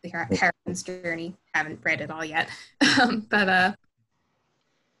book, The Heroine's Journey. Haven't read it all yet. But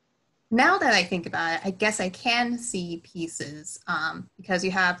now that I think about it, I guess I can see pieces because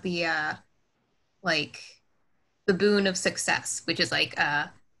you have the the boon of success, which is like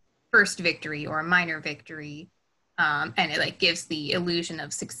a first victory or a minor victory, and it like gives the illusion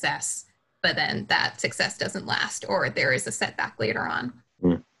of success, but then that success doesn't last, or there is a setback later on.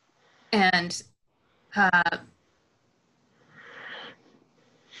 Mm. And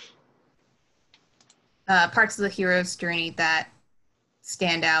parts of the hero's journey that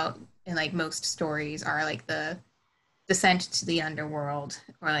stand out in like most stories are like the descent to the underworld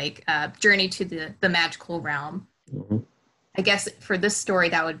or like journey to the magical realm. Mm-hmm. I guess for this story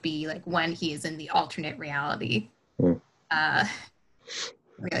that would be like when he is in the alternate reality. I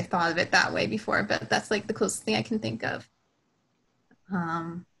really thought of it that way before, but that's like the closest thing I can think of.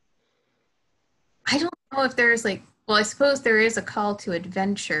 I don't know if there's like, well, I suppose there is a call to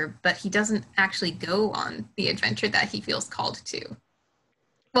adventure, but he doesn't actually go on the adventure that he feels called to.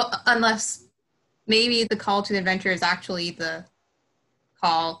 Well, unless maybe the call to adventure is actually the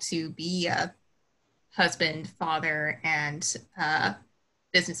call to be a husband, father, and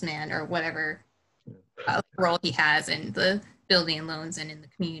businessman, or whatever role he has in the building and loans and in the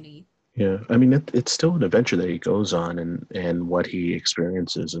community. Yeah, I mean, it's still an adventure that he goes on, and what he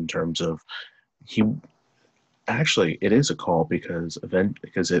experiences in terms of he actually it is a call because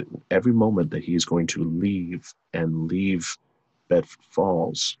every moment that he's going to leave Bedford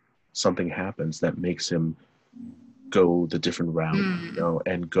Falls, something happens that makes him go the different route,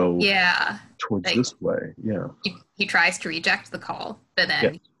 and go towards like, this way. Yeah, he tries to reject the call, but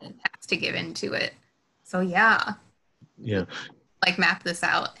then he has to give into it. So yeah, like map this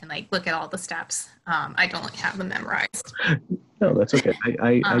out and like look at all the steps. I don't like have them memorized. No, that's okay.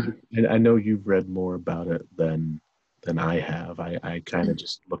 I know you've read more about it than I have. I kind of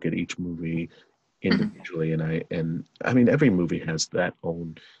just look at each movie individually, and I mean every movie has that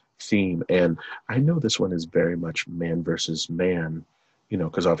own theme, and I know this one is very much man versus man,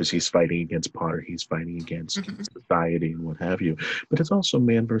 because obviously he's fighting against Potter, he's fighting against society and what have you, but it's also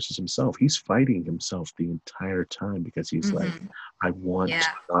man versus himself. He's fighting himself the entire time because he's like, I want to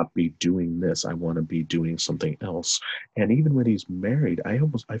not be doing this, I want to be doing something else. And even when he's married, I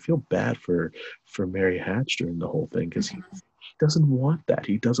feel bad for Mary Hatch during the whole thing because he doesn't want that.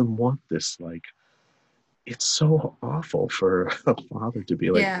 He doesn't want this, like, it's so awful for a father to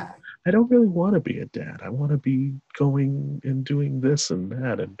be like, I don't really want to be a dad. I want to be going and doing this and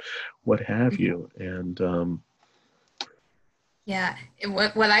that and what have you. And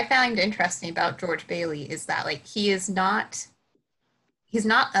what I found interesting about George Bailey is that like he is not he's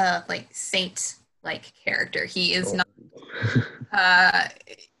not a like saint like character. He is Oh. not uh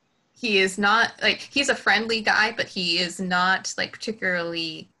he is not like he's a friendly guy, but he is not like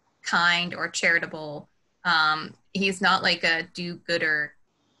particularly kind or charitable. He's not like a do-gooder,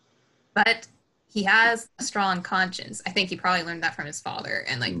 but he has a strong conscience. I think he probably learned that from his father,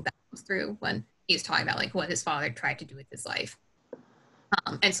 and like that comes through when he's talking about like what his father tried to do with his life.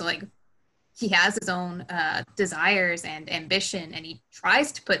 And so like he has his own desires and ambition, and he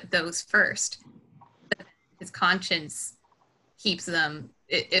tries to put those first. But his conscience keeps them.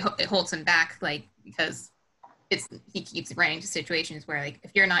 It holds him back, like because he keeps running into situations where like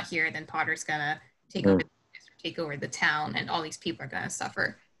if you're not here, then Potter's gonna Mm. take over the town, and all these people are gonna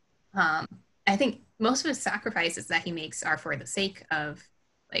suffer. Um, I think most of his sacrifices that he makes are for the sake of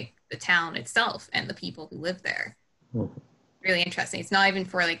like the town itself and the people who live there. Mm. Really interesting. It's not even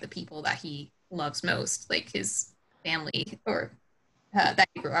for like the people that he loves most, like his family or that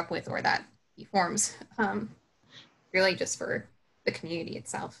he grew up with or that he forms. Really, just for the community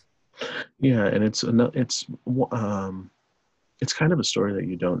itself. Yeah, and it's kind of a story that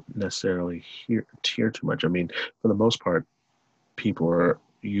you don't necessarily hear too much. I mean, for the most part, people are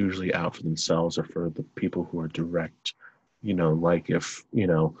usually out for themselves or for the people who are direct. Like if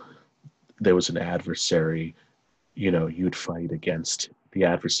there was an adversary, you'd fight against the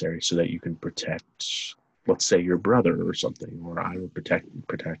adversary so that you can protect, let's say, your brother or something, or I would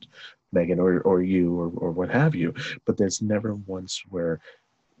protect Megan or you or what have you. But there's never once where,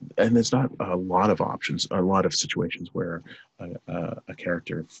 and there's not a lot of options, a lot of situations where a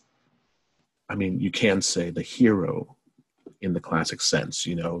character, I mean, you can say the hero in the classic sense,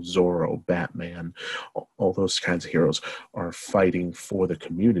 Zorro, Batman, all those kinds of heroes are fighting for the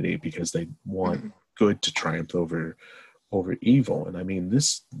community because they want Mm-hmm. good to triumph over evil. And I mean,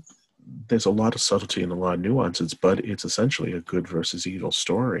 there's a lot of subtlety and a lot of nuances, but it's essentially a good versus evil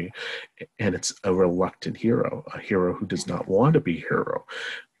story. And it's a reluctant hero, a hero who does not want to be hero,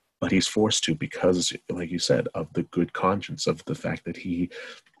 but he's forced to because, like you said, of the good conscience, of the fact that he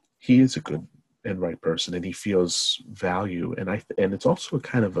is a good and right person, and he feels value. And it's also a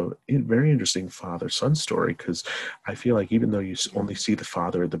kind of a very interesting father son story, because I feel like even though you only see the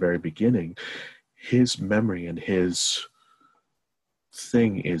father at the very beginning, his memory and his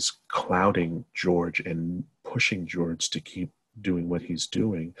thing is clouding George and pushing George to keep doing what he's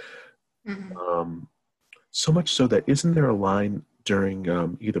doing. Mm-hmm. Um, so much so that, isn't there a line during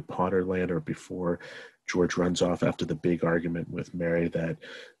either Potterland or before George runs off after the big argument with Mary that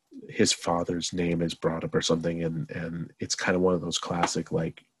his father's name is brought up or something, and it's kind of one of those classic,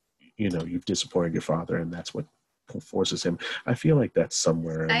 like, you've disappointed your father and that's what forces him. I feel like that's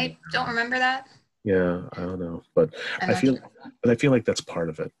somewhere in I don't there. remember that. Yeah, I don't know, but I'm I not feel, sure. but I feel like that's part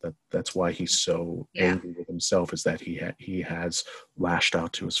of it. That's why he's so Yeah. angry with himself, is that he has lashed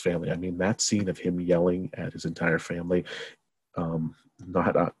out to his family. I mean, that scene of him yelling at his entire family, um,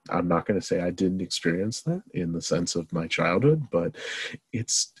 not I'm not going to say I didn't experience that in the sense of my childhood, but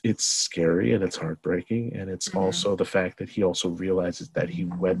it's scary and it's heartbreaking, and it's Mm-hmm. also the fact that he also realizes that he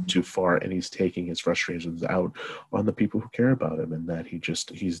went too far and he's taking his frustrations out on the people who care about him, and that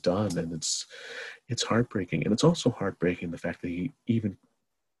he's done, and it's heartbreaking. And it's also heartbreaking the fact that he even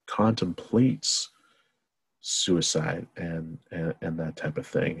contemplates suicide and that type of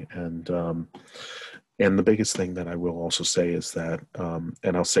thing. And the biggest thing that I will also say is that,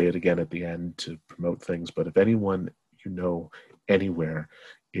 and I'll say it again at the end to promote things, but if anyone anywhere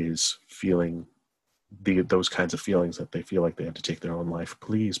is feeling those kinds of feelings, that they feel like they have to take their own life,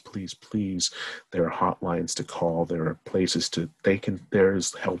 please, please, please, there are hotlines to call, there are places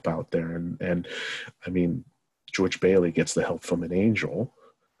there's help out there. And I mean, George Bailey gets the help from an angel.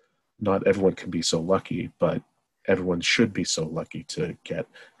 Not everyone can be so lucky, but everyone should be so lucky to get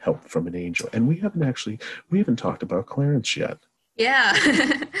help from an angel. And we haven't talked about Clarence yet. Yeah.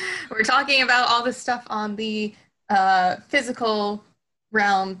 We're talking about all this stuff on the physical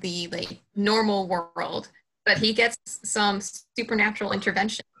realm, the like normal world, but he gets some supernatural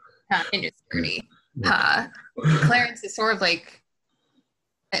intervention in his journey. Uh, Clarence is sort of like,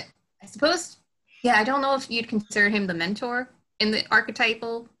 I suppose, yeah, I don't know if you'd consider him the mentor in the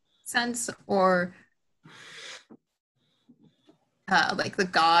archetypal sense, or like the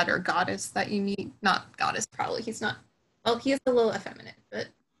god or goddess that you meet. Not goddess, probably. He's not. Well, he is a little effeminate, but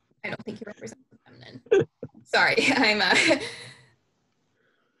I don't think he represents the feminine. Sorry, I'm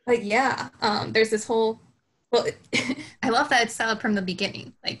like yeah. There's this whole. Well, I love that it's set up from the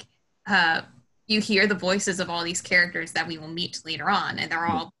beginning. Like, uh, you hear the voices of all these characters that we will meet later on, and they're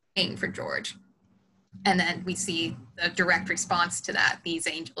all paying for George. And then we see the direct response to that. These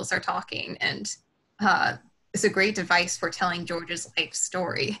angels are talking, and uh, it's a great device for telling George's life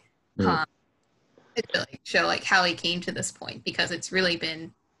story. Mm. Um, to like show like how he came to this point because it's really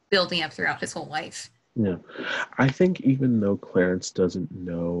been building up throughout his whole life. Yeah. I think even though Clarence doesn't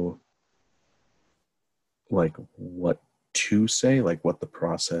know like what to say, like what the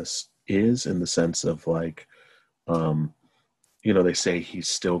process is in the sense of like, um, they say he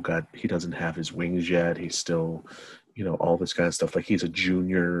doesn't have his wings yet. He's still, all this kind of stuff. Like he's a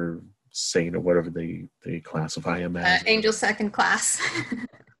junior saint or whatever they classify him as. Angel second class.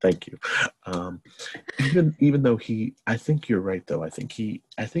 Thank you. Even though I think you're right though. I think he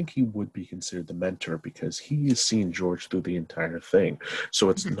would be considered the mentor because he has seen George through the entire thing. So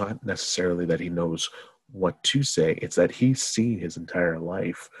it's not necessarily that he knows what to say. It's that he's seen his entire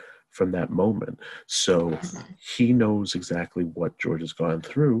life from that moment. So he knows exactly what George has gone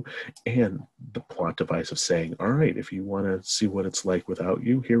through, and the plot device of saying, all right, if you want to see what it's like without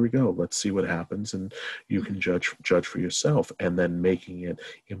you, here we go. Let's see what happens, and you can judge for yourself. And then making it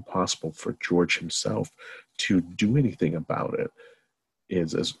impossible for George himself to do anything about it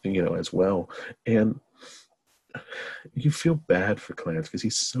is as well. And you feel bad for Clarence because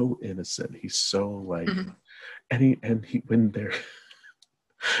he's so innocent. He's so like, and he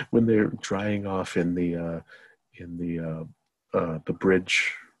when they're drying off in the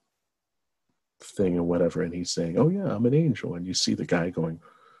bridge thing or whatever, and he's saying, "Oh yeah, I'm an angel," and you see the guy going,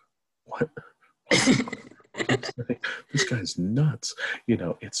 "What? This guy's nuts."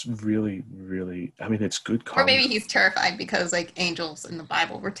 It's really, really. I mean, it's good. Or maybe he's terrified because like angels in the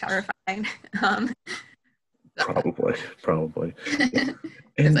Bible were terrifying. Probably.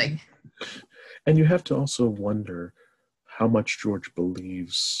 It's like, and you have to also wonder how much George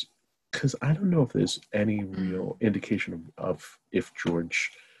believes, because I don't know if there's any real indication of if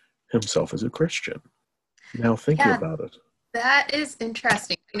George himself is a Christian. Now thinking about it. That is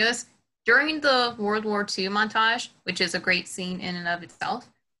interesting. I noticed during the World War II montage, which is a great scene in and of itself,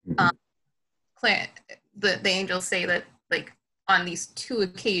 the angels say that like on these two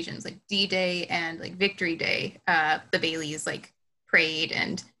occasions, like D-Day and like Victory Day, the Baileys like prayed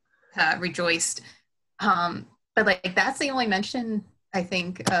and rejoiced. But like that's the only mention I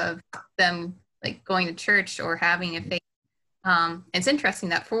think of them like going to church or having a faith. It's interesting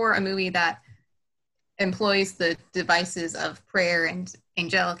that for a movie that employs the devices of prayer and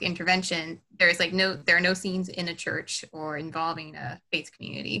angelic intervention, there are no scenes in a church or involving a faith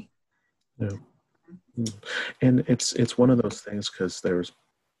community. Yeah. And it's one of those things because there's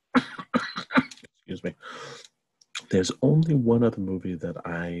excuse me, there's only one other movie that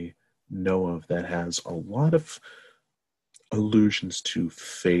I know of that has a lot of allusions to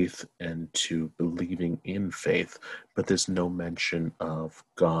faith and to believing in faith, but there's no mention of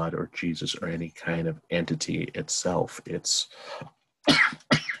God or Jesus or any kind of entity itself. It's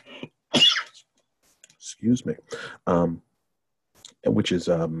excuse me, which is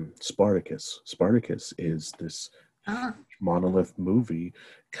Spartacus. Spartacus is this monolith movie,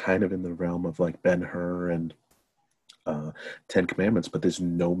 kind of in the realm of like Ben-Hur and Ten Commandments, but there's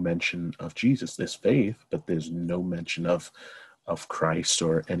no mention of Jesus. There's faith, but there's no mention of Christ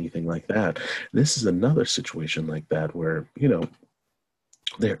or anything like that. This is another situation like that where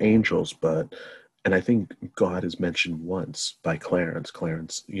they're angels, and I think God is mentioned once by Clarence.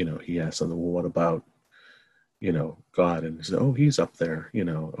 Clarence, he asks them, well, what about God? And he says, oh, he's up there,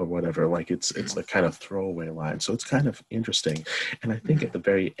 or whatever. Like it's a kind of throwaway line. So it's kind of interesting. And I think at the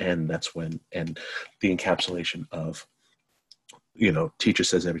very end, that's when, and the encapsulation of, teacher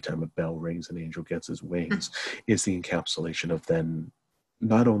says every time a bell rings, an angel gets his wings, is the encapsulation of then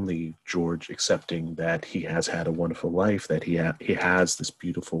not only George accepting that he has had a wonderful life, that he has this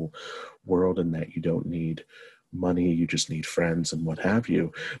beautiful world, and that you don't need money, you just need friends and what have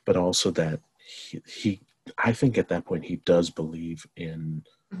you, but also that he I think at that point he does believe in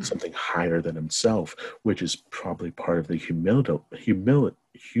something higher than himself, which is probably part of the humility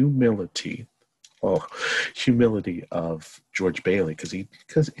of George Bailey, because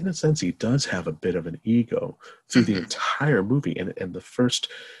in a sense he does have a bit of an ego through the entire movie, and the first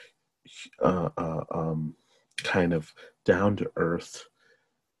kind of down to earth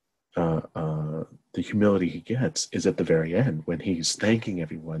the humility he gets is at the very end when he's thanking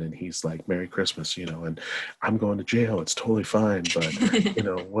everyone and he's like, Merry Christmas, and I'm going to jail, it's totally fine, but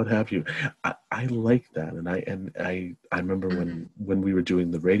what have you. I like that, and I remember when we were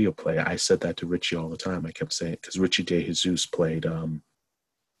doing the radio play, I said that to Richie all the time. I kept saying, because Richie DeJesus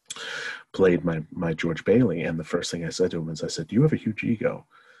played my George Bailey, and the first thing I said to him is, I said, you have a huge ego.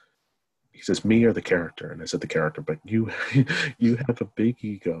 He says, me or the character? And I said, the character. But you have a big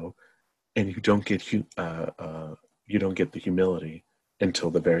ego, and you don't get the humility, until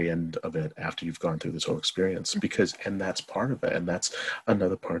the very end of it after you've gone through this whole experience, because and that's part of it, and that's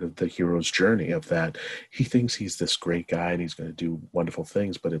another part of the hero's journey, of that he thinks he's this great guy and he's going to do wonderful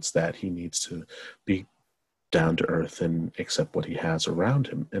things, but it's that he needs to be down to earth and accept what he has around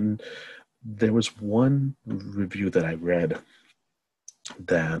him. And there was one review that I read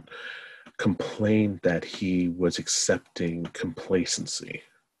that complained that he was accepting complacency.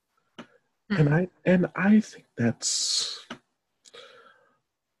 And I think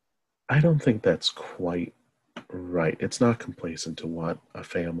I don't think that's quite right. It's not complacent to want a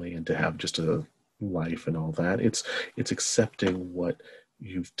family and to have just a life and all that. It's accepting what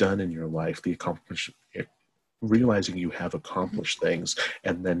you've done in your life, realizing you have accomplished things,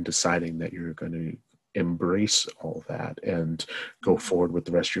 and then deciding that you're going to embrace all that and go forward with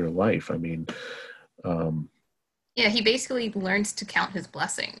the rest of your life. I mean, yeah, he basically learns to count his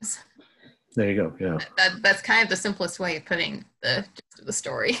blessings. There you go. Yeah, that's kind of the simplest way of putting the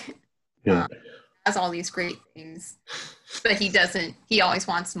story. Yeah, has all these great things, but he doesn't. He always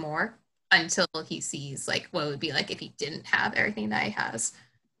wants more until he sees like what it would be like if he didn't have everything that he has,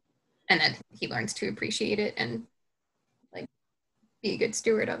 and then he learns to appreciate it and like be a good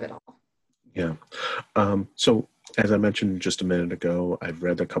steward of it all. Yeah. So as I mentioned just a minute ago, I've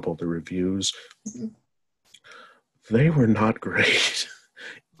read a couple of the reviews. Mm-hmm. They were not great.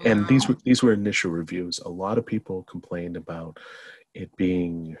 And these were initial reviews. A lot of people complained about it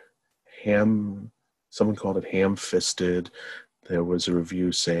being someone called it ham-fisted. There was a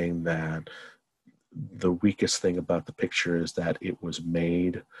review saying that the weakest thing about the picture is that it was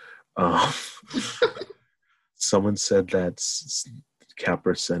made. Someone said that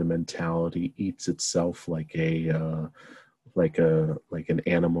Capra Sentimentality eats itself like an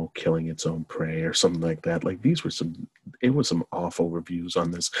animal killing its own prey or something like that. Like it was some awful reviews on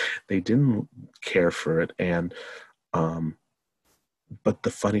this. They didn't care for it. And, but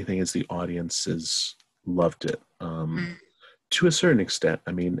the funny thing is the audiences loved it. To a certain extent.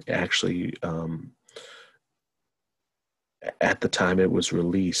 I mean, actually, at the time it was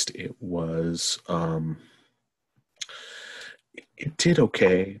released, it did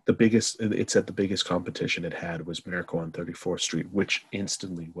okay. It said the biggest competition it had was Miracle on 34th Street, which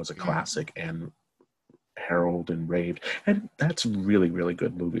instantly was a classic and heralded and raved. And that's a really, really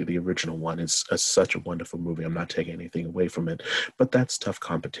good movie. The original one is such a wonderful movie. I'm not taking anything away from it, but that's tough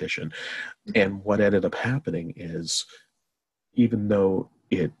competition. And what ended up happening is, even though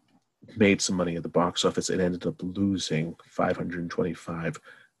it made some money at the box office, it ended up losing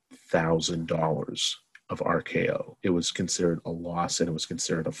 $525,000 of RKO. It was considered a loss and it was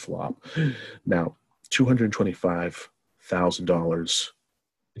considered a flop. Now, $225,000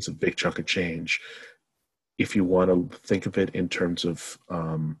 is a big chunk of change. If you want to think of it in terms of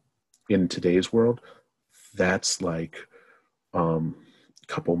in today's world, that's like a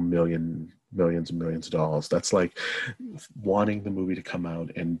couple millions and millions of dollars. That's like wanting the movie to come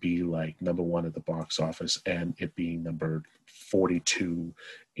out and be like number one at the box office and it being number 42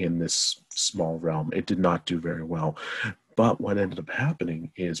 in this small realm. It did not do very well. But what ended up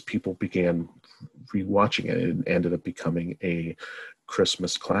happening is people began rewatching it and ended up becoming a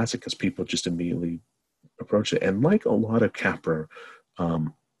Christmas classic because people just immediately approached it. And like a lot of Capra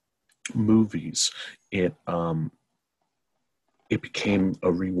movies, it became a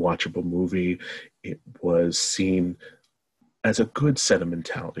rewatchable movie. It was seen as a good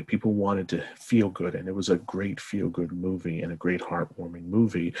sentimentality. People wanted to feel good, and it was a great feel-good movie and a great heartwarming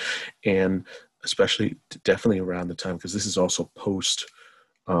movie. And especially, definitely around the time, because this is also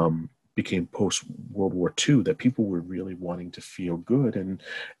became post-World War II, that people were really wanting to feel good.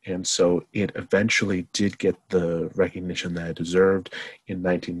 And so it eventually did get the recognition that it deserved. In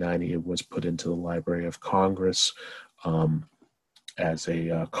 1990, it was put into the Library of Congress as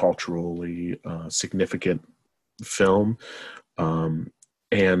a culturally significant film.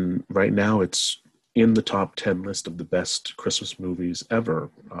 And right now it's in the top 10 list of the best Christmas movies ever,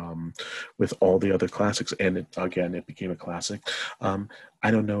 with all the other classics. And it became a classic.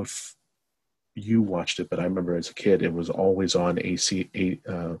 I don't know if you watched it, but I remember as a kid, it was always on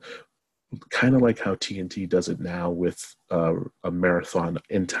kind of like how TNT does it now with a marathon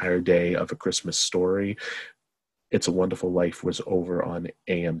entire day of A Christmas Story. It's a Wonderful Life was over on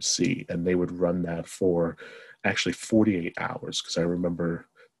AMC, and they would run that for actually 48 hours, because I remember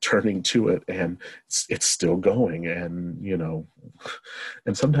turning to it and it's still going. And,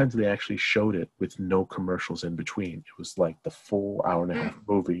 and sometimes they actually showed it with no commercials in between. It was like the full hour and a half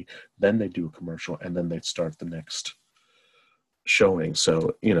movie, then they do a commercial, and then they'd start the next showing.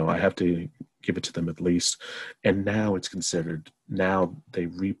 So, I have to give it to them at least. And now now they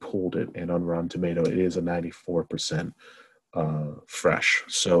re-pulled it, and on Rotten Tomato, it is a 94% fresh.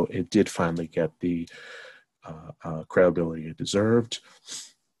 So it did finally get the credibility it deserved.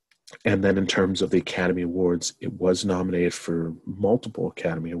 And then in terms of the Academy Awards, it was nominated for multiple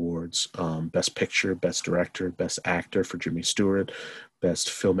Academy Awards: Best Picture, Best Director, Best Actor for Jimmy Stewart, Best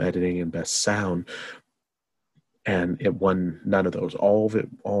Film Editing, and Best Sound. And it won none of those.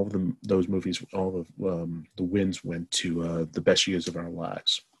 Those movies, all of the wins went to The Best Years of Our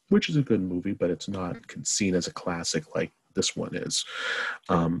Lives, which is a good movie, but it's not seen as a classic like this one is.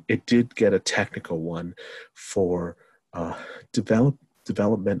 It did get a technical one for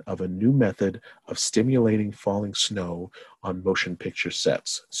development of a new method of stimulating falling snow on motion picture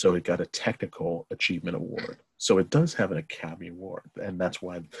sets. So it got a technical achievement award. So it does have an Academy Award, and that's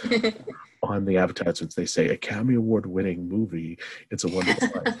why on the advertisements they say Academy Award winning movie. It's a Wonderful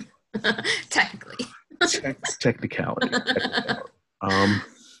Life. Technically. Technicality. And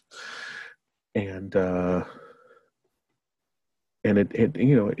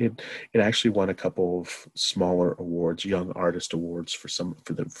it actually won a couple of smaller awards, Young Artist Awards for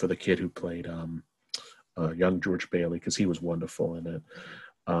the kid who played young George Bailey, because he was wonderful in it.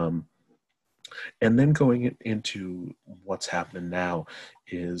 And then going into what's happening now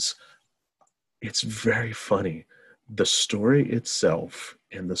is it's very funny. The story itself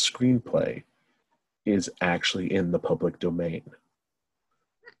and the screenplay is actually in the public domain.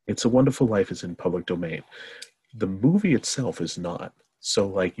 It's a Wonderful Life is in public domain. The movie itself is not. So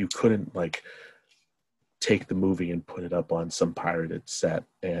like you couldn't like take the movie and put it up on some pirated set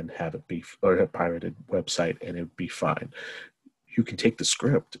and have it be, or a pirated website, and it would be fine. You can take the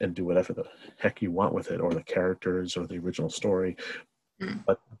script and do whatever the heck you want with it, or the characters, or the original story,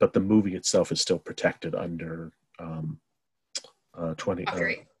 but the movie itself is still protected under 20.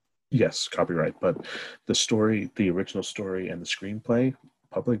 Copyright. Yes, copyright. But the story, the original story, and the screenplay,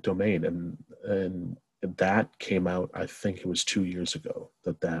 public domain, and that came out, I think it was 2 years ago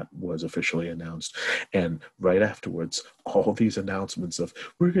that was officially announced. And right afterwards, all these announcements of,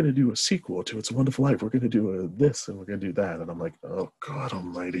 we're going to do a sequel to It's a Wonderful Life, we're going to do this, and we're going to do that. And I'm like, oh, God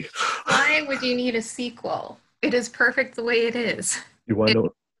almighty. Why would you need a sequel? It is perfect the way it is. You want to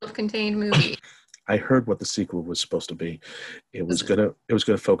know? Self-contained movie. I heard what the sequel was supposed to be. It was gonna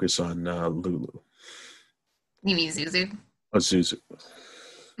focus on Lulu. You mean Zuzu? Oh, Zuzu.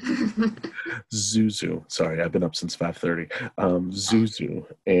 Zuzu. Sorry, I've been up since 5:30. Zuzu,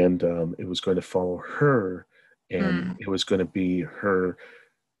 and it was going to follow her, and it was going to be her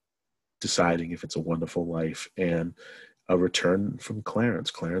deciding if it's a wonderful life, and a return from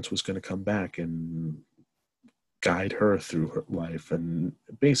Clarence. Clarence was going to come back and guide her through her life, and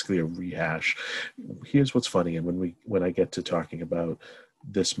basically a rehash. Here's what's funny, and when I get to talking about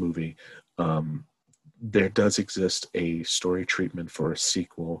this movie, there does exist a story treatment for a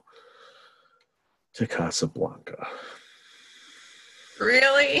sequel to Casablanca.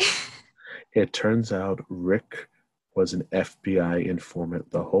 Really? It turns out Rick was an FBI informant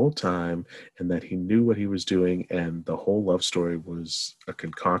the whole time, and that he knew what he was doing, and the whole love story was a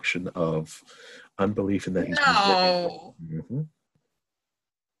concoction of unbelief in that he's no.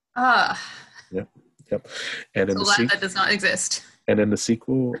 Yep. And in that does not exist. And in the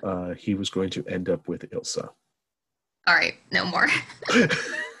sequel, he was going to end up with Ilsa. All right, no more.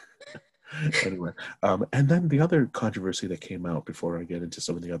 Anyway, and then the other controversy that came out before I get into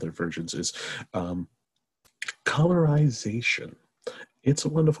some of the other versions is colorization. It's a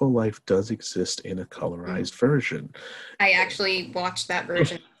Wonderful Life does exist in a colorized version. I actually watched that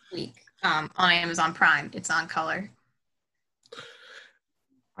version this week on Amazon Prime. It's on color.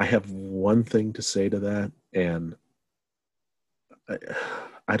 I have one thing to say to that, and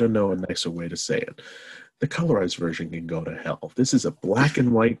I don't know a nicer way to say it. The colorized version can go to hell. This is a black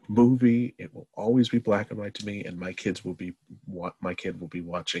and white movie. It will always be black and white to me, and my kid will be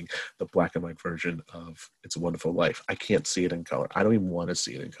watching the black and white version of It's a Wonderful Life. I can't see it in color. I don't even want to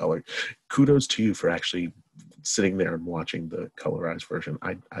see it in color. Kudos to you for actually sitting there and watching the colorized version.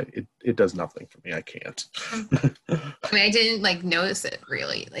 It does nothing for me. I can't. I mean, I didn't notice it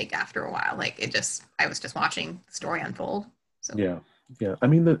really after a while. I was just watching the story unfold. So. Yeah. I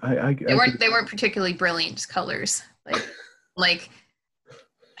mean, they weren't particularly brilliant colors. I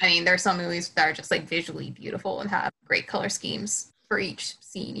mean, there are some movies that are just visually beautiful and have great color schemes for each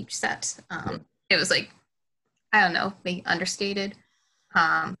scene, each set. It was I don't know, they understated.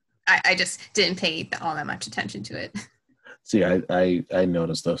 I just didn't pay all that much attention to it. See, I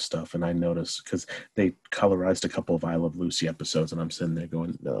noticed those stuff, and I noticed because they colorized a couple of I Love Lucy episodes, and I'm sitting there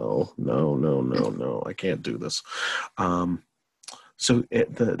going, no, I can't do this. So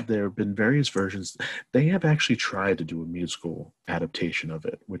there have been various versions. They have actually tried to do a musical adaptation of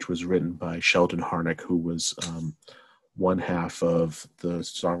it, which was written by Sheldon Harnick, who was one half of the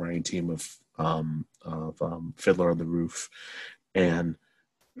songwriting team of Fiddler on the Roof, and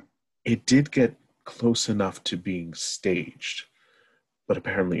it did get close enough to being staged, but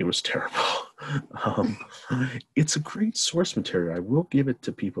apparently it was terrible. um, it's a great source material. I will give it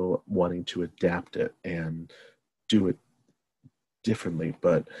to people wanting to adapt it and do it differently,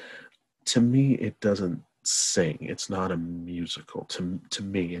 but to me, it doesn't sing. It's not a musical to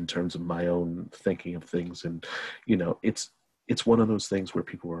me in terms of my own thinking of things. And, it's one of those things where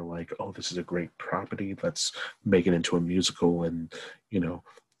people are like, oh, this is a great property. Let's make it into a musical and, you know,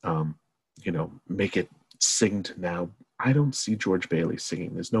 um, make it singed now. I don't see George Bailey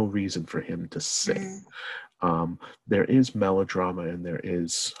singing. There's no reason for him to sing. There is melodrama and there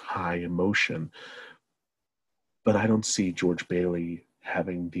is high emotion, but I don't see George Bailey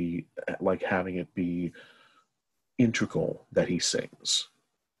having it be integral that he sings.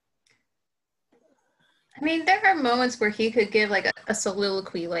 I mean, there are moments where he could give like a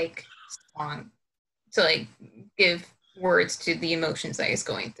soliloquy like song to like give words to the emotions that he's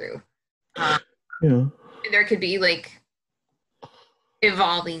going through. Yeah. There could be like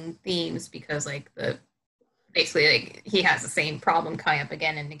evolving themes because like basically like he has the same problem coming up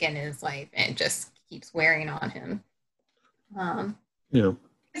again and again in his life and it just keeps wearing on him. Yeah.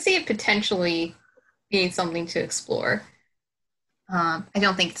 I see it potentially being something to explore. I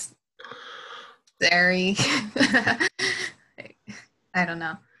don't think it's very I don't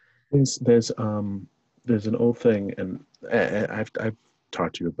know. There's an old thing, and I've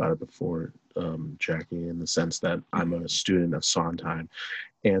talked to you about it before, Jackie, in the sense that I'm a student of Sondheim,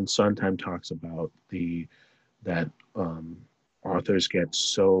 and Sondheim talks about that authors get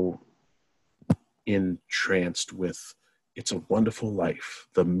so entranced with It's a Wonderful Life,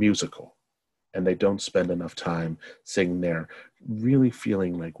 the musical, and they don't spend enough time sitting there really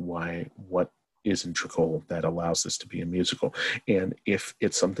feeling like what is integral that allows this to be a musical. And if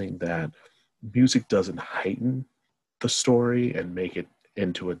it's something that music doesn't heighten the story and make it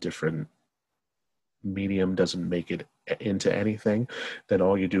into a different medium, doesn't make it into anything, then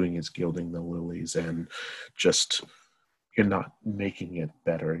all you're doing is gilding the lilies and just you're not making it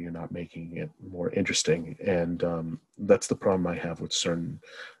better, you're not making it more interesting. And that's the problem I have with certain,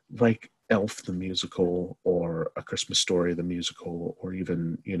 like Elf the musical or A Christmas Story the musical, or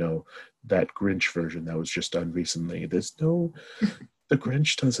even that Grinch version that was just done recently. The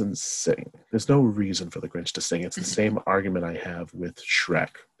Grinch doesn't sing. There's no reason for the Grinch to sing. It's the same argument I have with Shrek,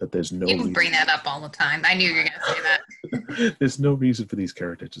 that there's no reason. Bring that up all the time. I knew you were going to say that. There's no reason for these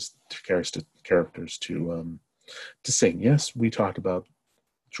characters to sing. Yes, we talked about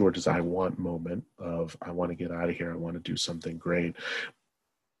George's I want moment of I want to get out of here, I want to do something great.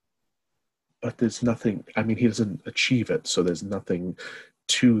 But there's nothing, he doesn't achieve it, so there's nothing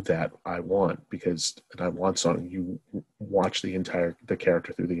to that I want, because an I want song, you watch the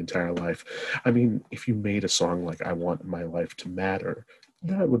character through the entire life. If you made a song like I want my life to matter,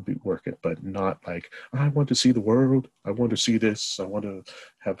 that would be work it, but not like I want to see the world, I want to see this, I want to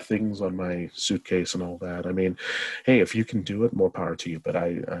have things on my suitcase and all that. Hey, if you can do it, more power to you, but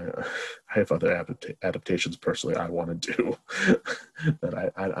I have other adaptations personally I want to do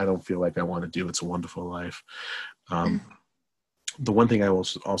that I don't feel like I want to do It's a Wonderful Life. The one thing I will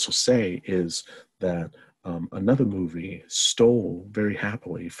also say is that another movie stole very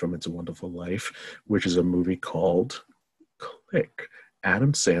happily from It's a Wonderful Life, which is a movie called Click.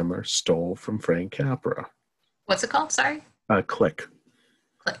 Adam Sandler stole from Frank Capra. What's it called? Sorry? Click.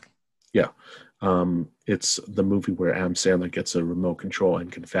 Click. Yeah. It's the movie where Adam Sandler gets a remote control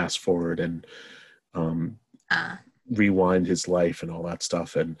and can fast forward and rewind his life and all that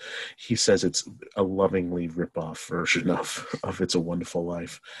stuff. And he says it's a lovingly rip-off version of It's a Wonderful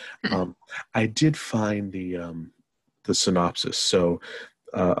Life. I did find the synopsis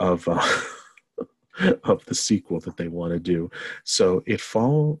of the sequel that they want to do. So it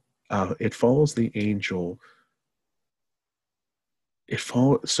follows the angel.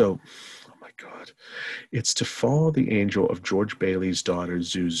 Oh my God. It's to follow the angel of George Bailey's daughter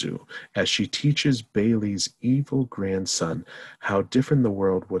Zuzu as she teaches Bailey's evil grandson how different the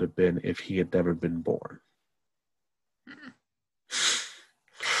world would have been if he had never been born.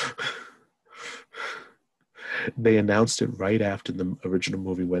 They announced it right after the original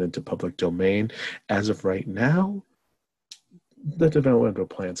movie went into public domain. As of right now, the developmental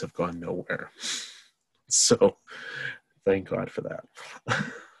plans have gone nowhere. So, thank God for that.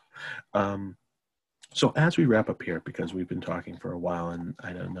 So as we wrap up here, because we've been talking for a while, and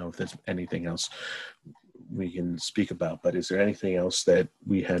I don't know if there's anything else we can speak about, but is there anything else that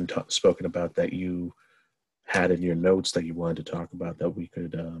we hadn't spoken about that you had in your notes that you wanted to talk about that we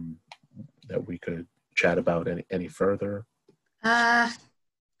could chat about any further? I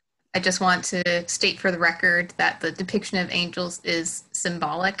just want to state for the record that the depiction of angels is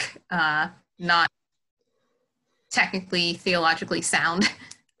symbolic, not technically theologically sound.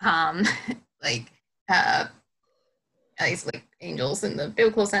 Um, like, at least like angels in the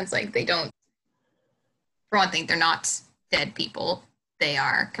biblical sense, like they don't, for one thing, they're not dead people. They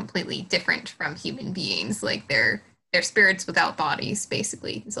are completely different from human beings. Like they're spirits without bodies,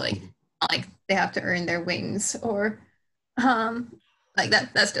 basically. So like they have to earn their wings or like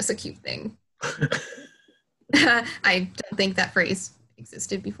that's just a cute thing. I don't think that phrase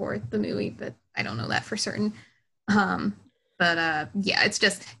existed before the movie, but I don't know that for certain. Yeah,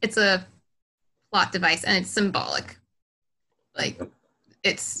 it's a plot device and it's symbolic. Like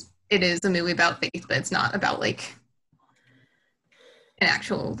it is a movie about faith, but it's not about like an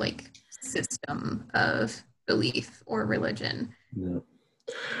actual like system of belief or religion. Yeah.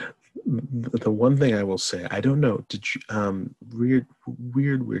 The one thing I will say, I don't know, did you, weird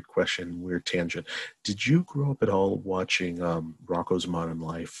question, weird tangent. Did you grow up at all watching Rocko's Modern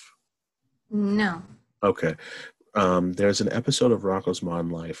Life? No. Okay. There's an episode of Rocko's Modern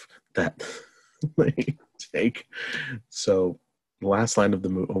Life that they take. So the last line of the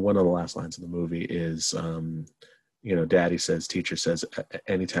movie, one of the last lines of the movie is, Daddy says, teacher says,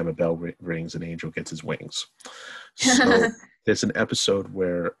 anytime a bell rings, an angel gets his wings. So there's an episode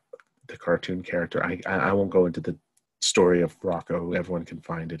where the cartoon character, I won't go into the story of Rocko. Everyone can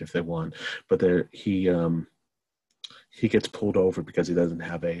find it if they want. But he gets pulled over because he doesn't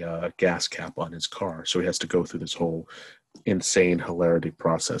have a gas cap on his car. So he has to go through this whole insane hilarity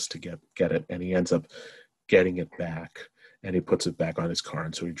process to get it. And he ends up getting it back. And he puts it back on his car,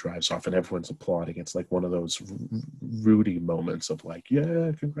 and so he drives off, and everyone's applauding. It's like one of those Rudy moments of like,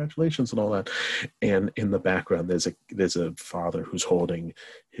 yeah, congratulations and all that. And in the background, there's a father who's holding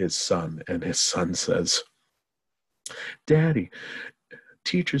his son, and his son says, "Daddy,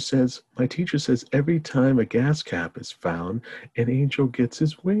 my teacher says every time a gas cap is found, an angel gets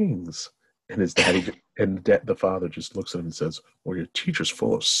his wings." And his daddy and the father just looks at him and says, "Well, your teacher's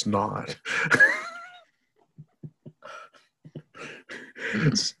full of snot."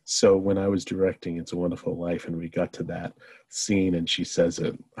 So when I was directing It's a Wonderful Life and we got to that scene and she says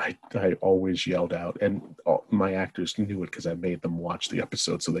it, I always yelled out, and my actors knew it because I made them watch the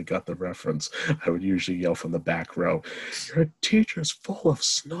episode so they got the reference. I would usually yell from the back row, "Your teacher's full of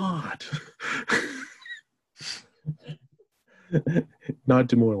snot." Not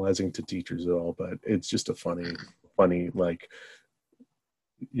demoralizing to teachers at all, but it's just a funny like,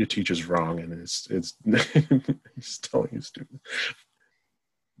 your teacher's wrong and it's just telling you stupid.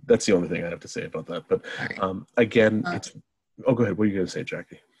 That's the only thing I have to say about that. But again, it's... Oh, go ahead. What are you going to say,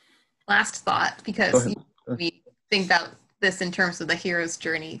 Jackie? Last thought, because we think about this in terms of the hero's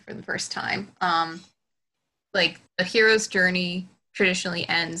journey for the first time. Like the hero's journey traditionally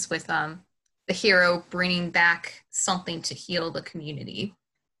ends with the hero bringing back something to heal the community,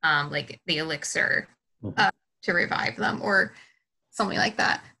 like the elixir to revive them or something like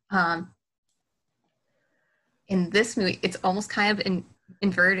that. In this movie, it's almost kind of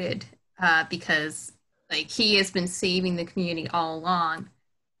inverted because like he has been saving the community all along,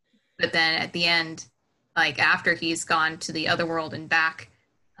 but then at the end, like after he's gone to the other world and back,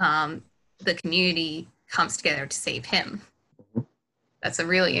 the community comes together to save him. That's a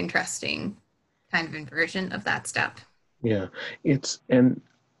really interesting kind of inversion of that step. Yeah, and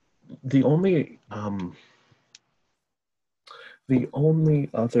the only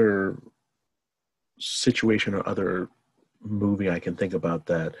other situation or other movie I can think about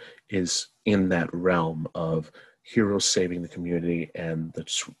that is in that realm of heroes saving the community, and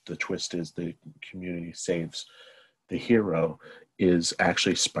the twist is the community saves the hero, is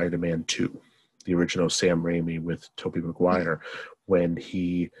actually Spider-Man 2, the original Sam Raimi with Tobey Maguire, when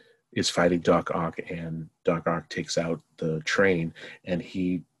he is fighting Doc Ock and Doc Ock takes out the train and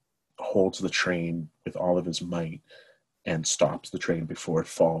he holds the train with all of his might and stops the train before it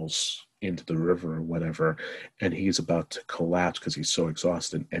falls into the river or whatever, and he's about to collapse because he's so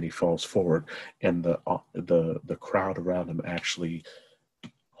exhausted, and he falls forward, and the crowd around him actually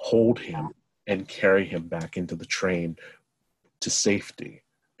hold him and carry him back into the train to safety.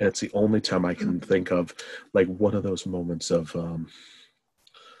 And it's the only time I can think of like one of those moments of a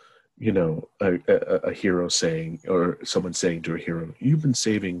hero saying, or someone saying to a hero, "You've been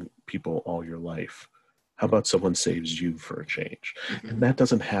saving people all your life. How about someone saves you for a change?" And that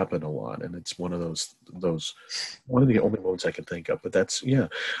doesn't happen a lot. And it's one of those one of the only moments I can think of. But that's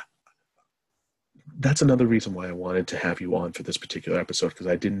another reason why I wanted to have you on for this particular episode, because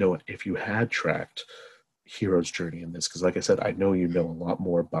I didn't know if you had tracked hero's journey in this, because like I said, I know you know a lot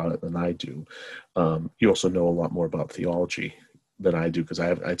more about it than I do. You also know a lot more about theology than I do, because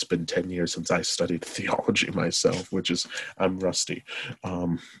it's been 10 years since I studied theology myself, which is, I'm rusty.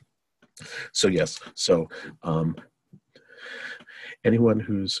 So yes, so anyone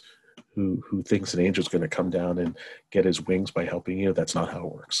who thinks an angel's going to come down and get his wings by helping you, that's not how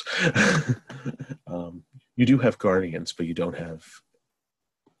it works. You do have guardians, but you don't have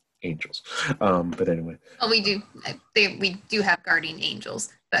angels. But anyway. Well, we do have guardian angels,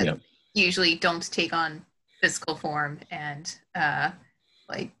 but usually don't take on physical form and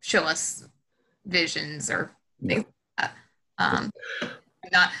like show us visions or things like that.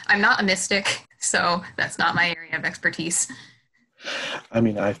 I'm not a mystic, so that's not my area of expertise. I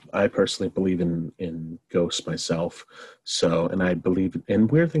mean, I personally believe in ghosts myself. So, and I believe in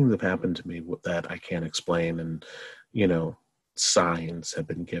weird things have happened to me that I can't explain, and signs have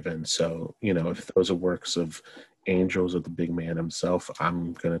been given. So, if those are works of angels or the big man himself,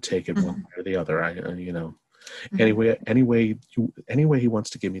 I'm gonna take it one way or the other. Anyway he wants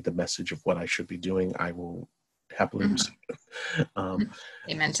to give me the message of what I should be doing, I will happily receive it.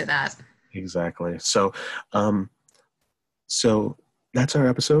 Amen to that. Exactly. So that's our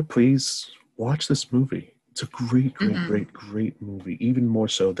episode. Please watch this movie. It's a great movie. Even more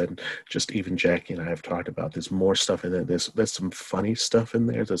so than just even Jackie and I have talked about. There's more stuff in it. There's some funny stuff in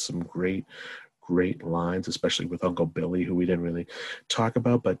there. There's some great lines, especially with Uncle Billy, who we didn't really talk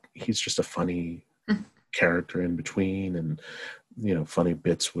about, but he's just a funny character in between, and funny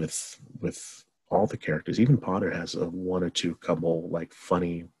bits with all the characters. Even Potter has one or two couple like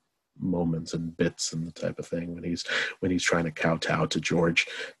funny moments and bits and the type of thing when he's trying to kowtow to George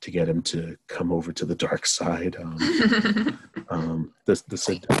to get him to come over to the dark side.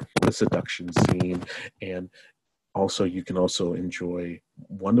 The seduction scene, and also you can also enjoy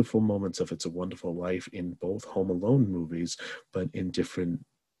wonderful moments of It's a Wonderful Life in both Home Alone movies, but in different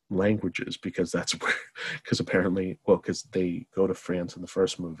languages, because apparently, because they go to France in the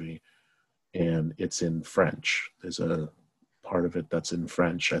first movie and it's in French. There's a part of it that's in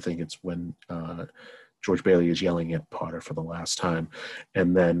French. I think it's when George Bailey is yelling at Potter for the last time.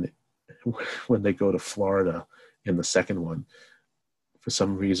 And then when they go to Florida in the second one, for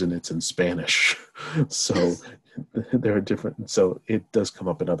some reason it's in Spanish. So there are different, so it does come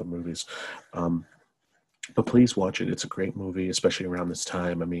up in other movies. But please watch it. It's a great movie, especially around this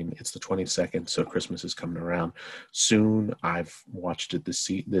time. I mean, it's the 22nd, so Christmas is coming around soon. I've watched it this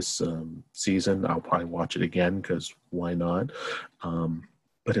season. I'll probably watch it again, because why not?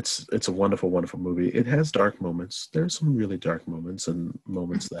 But it's a wonderful, wonderful movie. It has dark moments. There's some really dark moments, and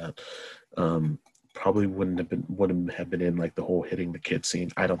moments that probably wouldn't have been in, like the whole hitting the kid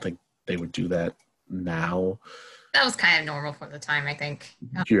scene. I don't think they would do that now. That was kind of normal for the time, I think.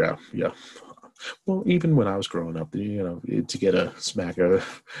 Yeah. Well, even when I was growing up, to get a smack in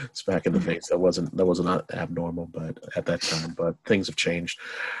the face, that wasn't abnormal, but at that time. But things have changed.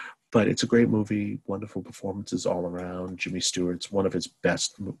 But it's a great movie, wonderful performances all around. Jimmy Stewart's one of his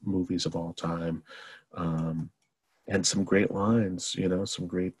best movies of all time, and some great lines, some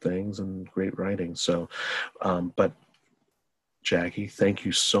great things and great writing. So, but Jackie, thank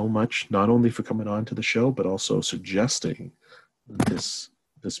you so much, not only for coming on to the show, but also suggesting this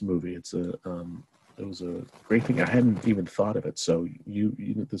movie. It was a great thing. I hadn't even thought of it. So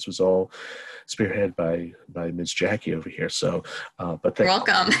this was all spearheaded by Ms. Jackie over here. So, but you're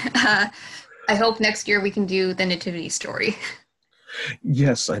welcome. I hope next year we can do the Nativity Story.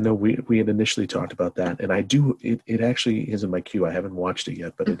 Yes, I know we had initially talked about that, and I do. It actually is in my queue. I haven't watched it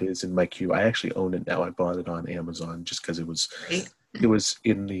yet, but it is in my queue. I actually own it now. I bought it on Amazon just because it was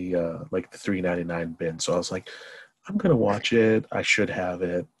in the like the $3.99 bin. So I was like, I'm going to watch it. I should have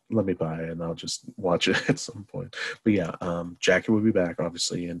it. Let me buy it, and I'll just watch it at some point. But yeah, Jackie will be back,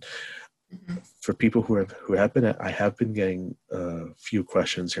 obviously. And for people who have been, I have been getting a few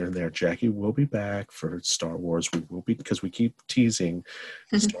questions here and there. Jackie will be back for Star Wars. We will be, because we keep teasing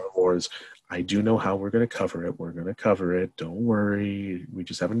Star Wars. I do know how we're going to cover it. We're going to cover it. Don't worry. We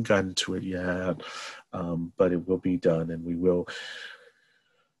just haven't gotten to it yet. But it will be done, and we will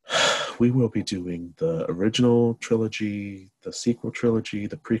be doing the original trilogy, the sequel trilogy,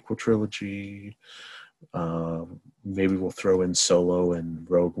 the prequel trilogy. Maybe we'll throw in Solo and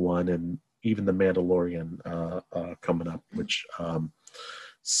Rogue One, and even The Mandalorian coming up, which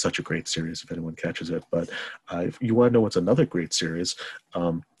such a great series if anyone catches it. But if you want to know what's another great series,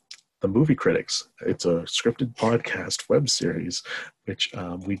 The Movie Critics. It's a scripted podcast web series, which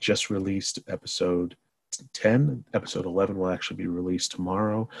we just released episode 10. Episode 11 will actually be released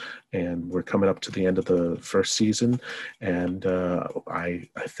tomorrow, and we're coming up to the end of the first season. And I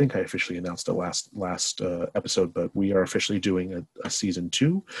think I officially announced the last episode, but we are officially doing a season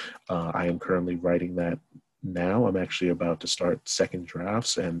 2. I am currently writing that now. I'm actually about to start second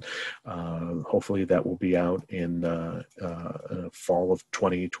drafts, and hopefully that will be out in fall of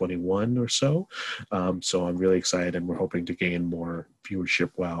 2021 or so. So I'm really excited, and we're hoping to gain more viewership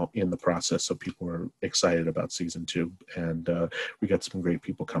while in the process. So people are excited about season 2, and we got some great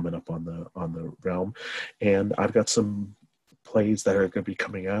people coming up on the realm, and I've got some plays that are going to be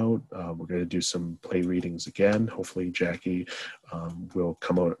coming out. We're going to do some play readings again. Hopefully Jackie will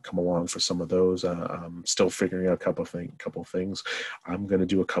come along for some of those. I'm still figuring out a couple things. I'm going to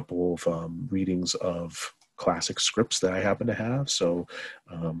do a couple of readings of classic scripts that I happen to have. So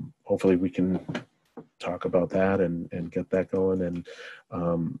hopefully we can talk about that and get that going, and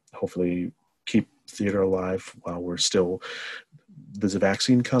hopefully keep theater alive while we're still, there's a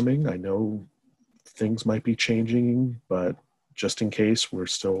vaccine coming. I know things might be changing, but just in case, we're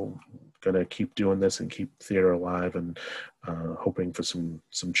still going to keep doing this and keep theater alive, and hoping for some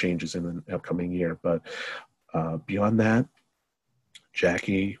changes in the upcoming year. But beyond that,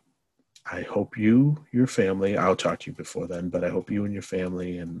 Jackie, I hope your family, I'll talk to you before then, but I hope you and your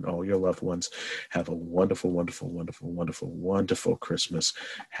family and all your loved ones have a wonderful, wonderful, wonderful, wonderful, wonderful Christmas.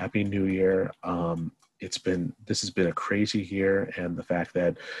 Happy New Year. This has been a crazy year, and the fact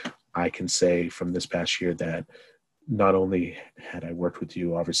that I can say from this past year that not only had I worked with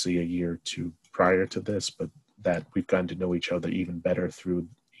you obviously a year or two prior to this, but that we've gotten to know each other even better through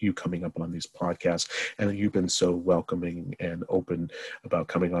you coming up on these podcasts, and you've been so welcoming and open about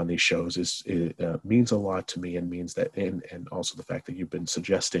coming on these shows means a lot to me, and means that, and also the fact that you've been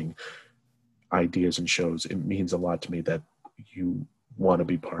suggesting ideas and shows, it means a lot to me that you want to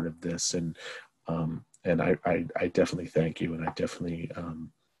be part of this, and I definitely thank you, and I definitely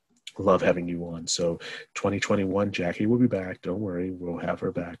love having you on. So 2021, Jackie will be back. Don't worry, we'll have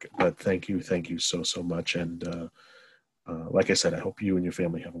her back. But thank you so much. And like I said, I hope you and your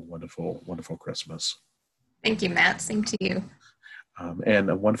family have a wonderful, wonderful Christmas. Thank you, Matt. Same to you. And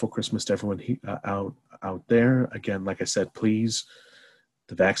a wonderful Christmas to everyone out there. Again, like I said, please,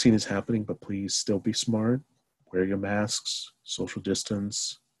 the vaccine is happening, but please still be smart. Wear your masks, social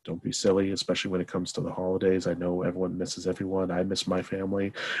distance. Don't be silly, especially when it comes to the holidays. I know everyone misses everyone. I miss my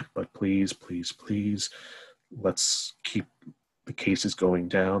family, but please, please, please, let's keep the cases going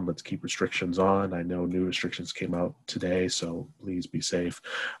down. Let's keep restrictions on. I know new restrictions came out today, so please be safe.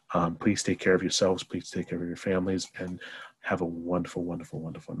 Please take care of yourselves. Please take care of your families, and have a wonderful, wonderful,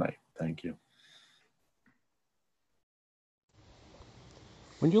 wonderful night. Thank you.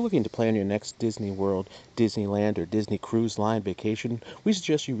 When you're looking to plan your next Disney World, Disneyland, or Disney Cruise Line vacation, we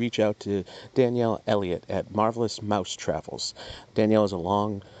suggest you reach out to Danielle Elliott at Marvelous Mouse Travels. Danielle is a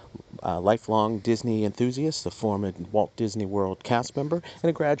lifelong Disney enthusiast, a former Walt Disney World cast member, and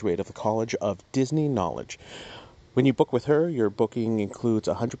a graduate of the College of Disney Knowledge. When you book with her, your booking includes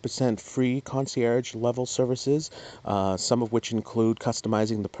 100% free concierge-level services, some of which include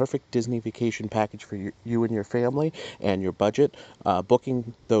customizing the perfect Disney vacation package for you and your family and your budget,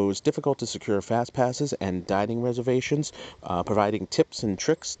 booking those difficult-to-secure fast passes and dining reservations, providing tips and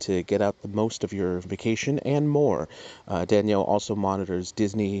tricks to get out the most of your vacation, and more. Danielle also monitors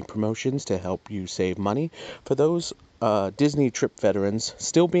Disney promotions to help you save money. For those Disney trip veterans,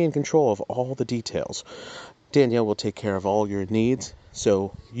 still be in control of all the details. Danielle will take care of all your needs,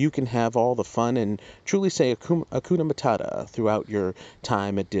 so you can have all the fun and truly say Hakuna Matata throughout your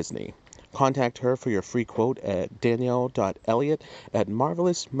time at Disney. Contact her for your free quote at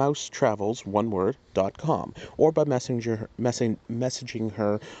danielle.elliott@marvelousmousetravels.com or by messaging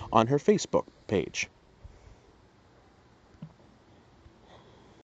her on her Facebook page.